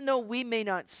even though we may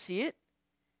not see it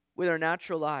with our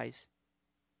natural eyes.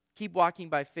 Keep walking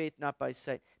by faith, not by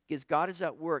sight. Because God is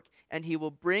at work. And he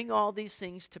will bring all these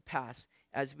things to pass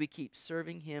as we keep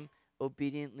serving him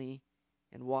obediently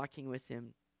and walking with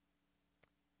him.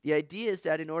 The idea is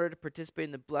that in order to participate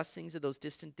in the blessings of those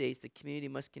distant days, the community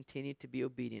must continue to be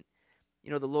obedient. You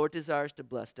know, the Lord desires to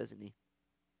bless, doesn't he?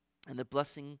 And the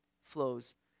blessing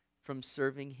flows from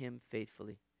serving him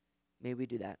faithfully. May we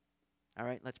do that. All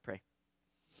right, let's pray.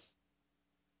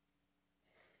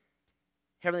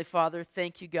 Heavenly Father,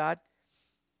 thank you, God,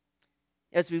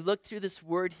 As we look through this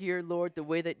word here, Lord, the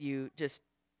way that you just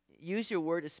use your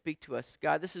word to speak to us.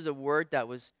 God, this is a word that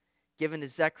was given to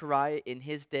Zechariah in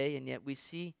his day, and yet we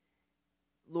see,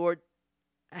 Lord,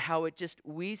 how it just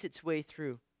weaves its way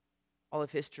through all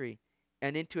of history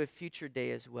and into a future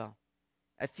day as well.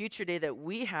 A future day that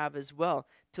we have as well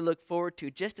to look forward to,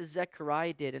 just as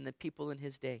Zechariah did and the people in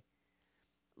his day.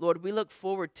 Lord, we look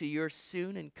forward to your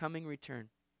soon and coming return.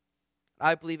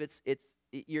 I believe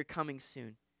you're coming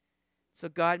soon. So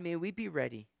God, may we be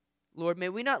ready. Lord, may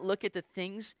we not look at the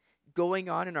things going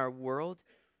on in our world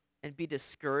and be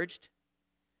discouraged.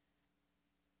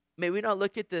 May we not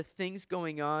look at the things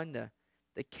going on,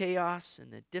 the chaos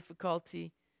and the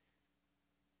difficulty,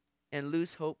 and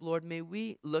lose hope. Lord, may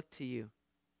we look to you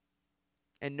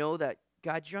and know that,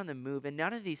 God, you're on the move, and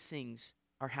none of these things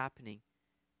are happening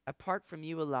apart from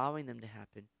you allowing them to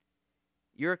happen.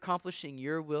 You're accomplishing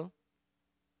your will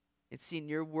and seeing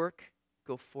your work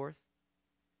go forth.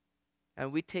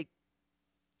 And we take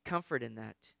comfort in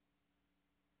that.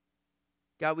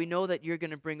 God, we know that you're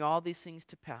going to bring all these things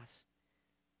to pass.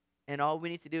 And all we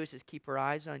need to do is just keep our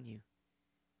eyes on you.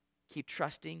 Keep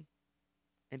trusting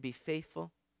and be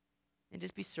faithful and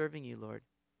just be serving you, Lord.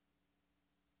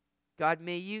 God,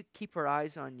 may you keep our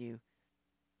eyes on you.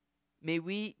 May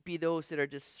we be those that are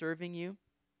just serving you,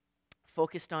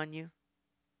 focused on you,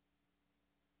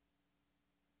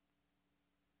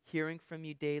 hearing from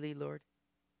you daily, Lord.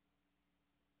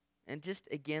 And just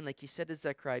again, like you said to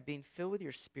Zechariah, being filled with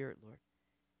your Spirit, Lord.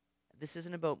 This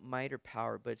isn't about might or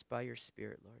power, but it's by your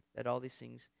Spirit, Lord, that all these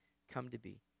things come to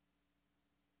be.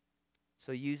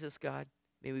 So use us, God.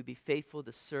 May we be faithful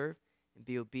to serve and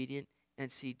be obedient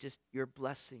and see just your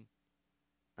blessing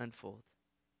unfold.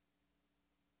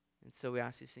 And so we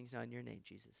ask these things now in your name,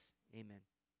 Jesus. Amen.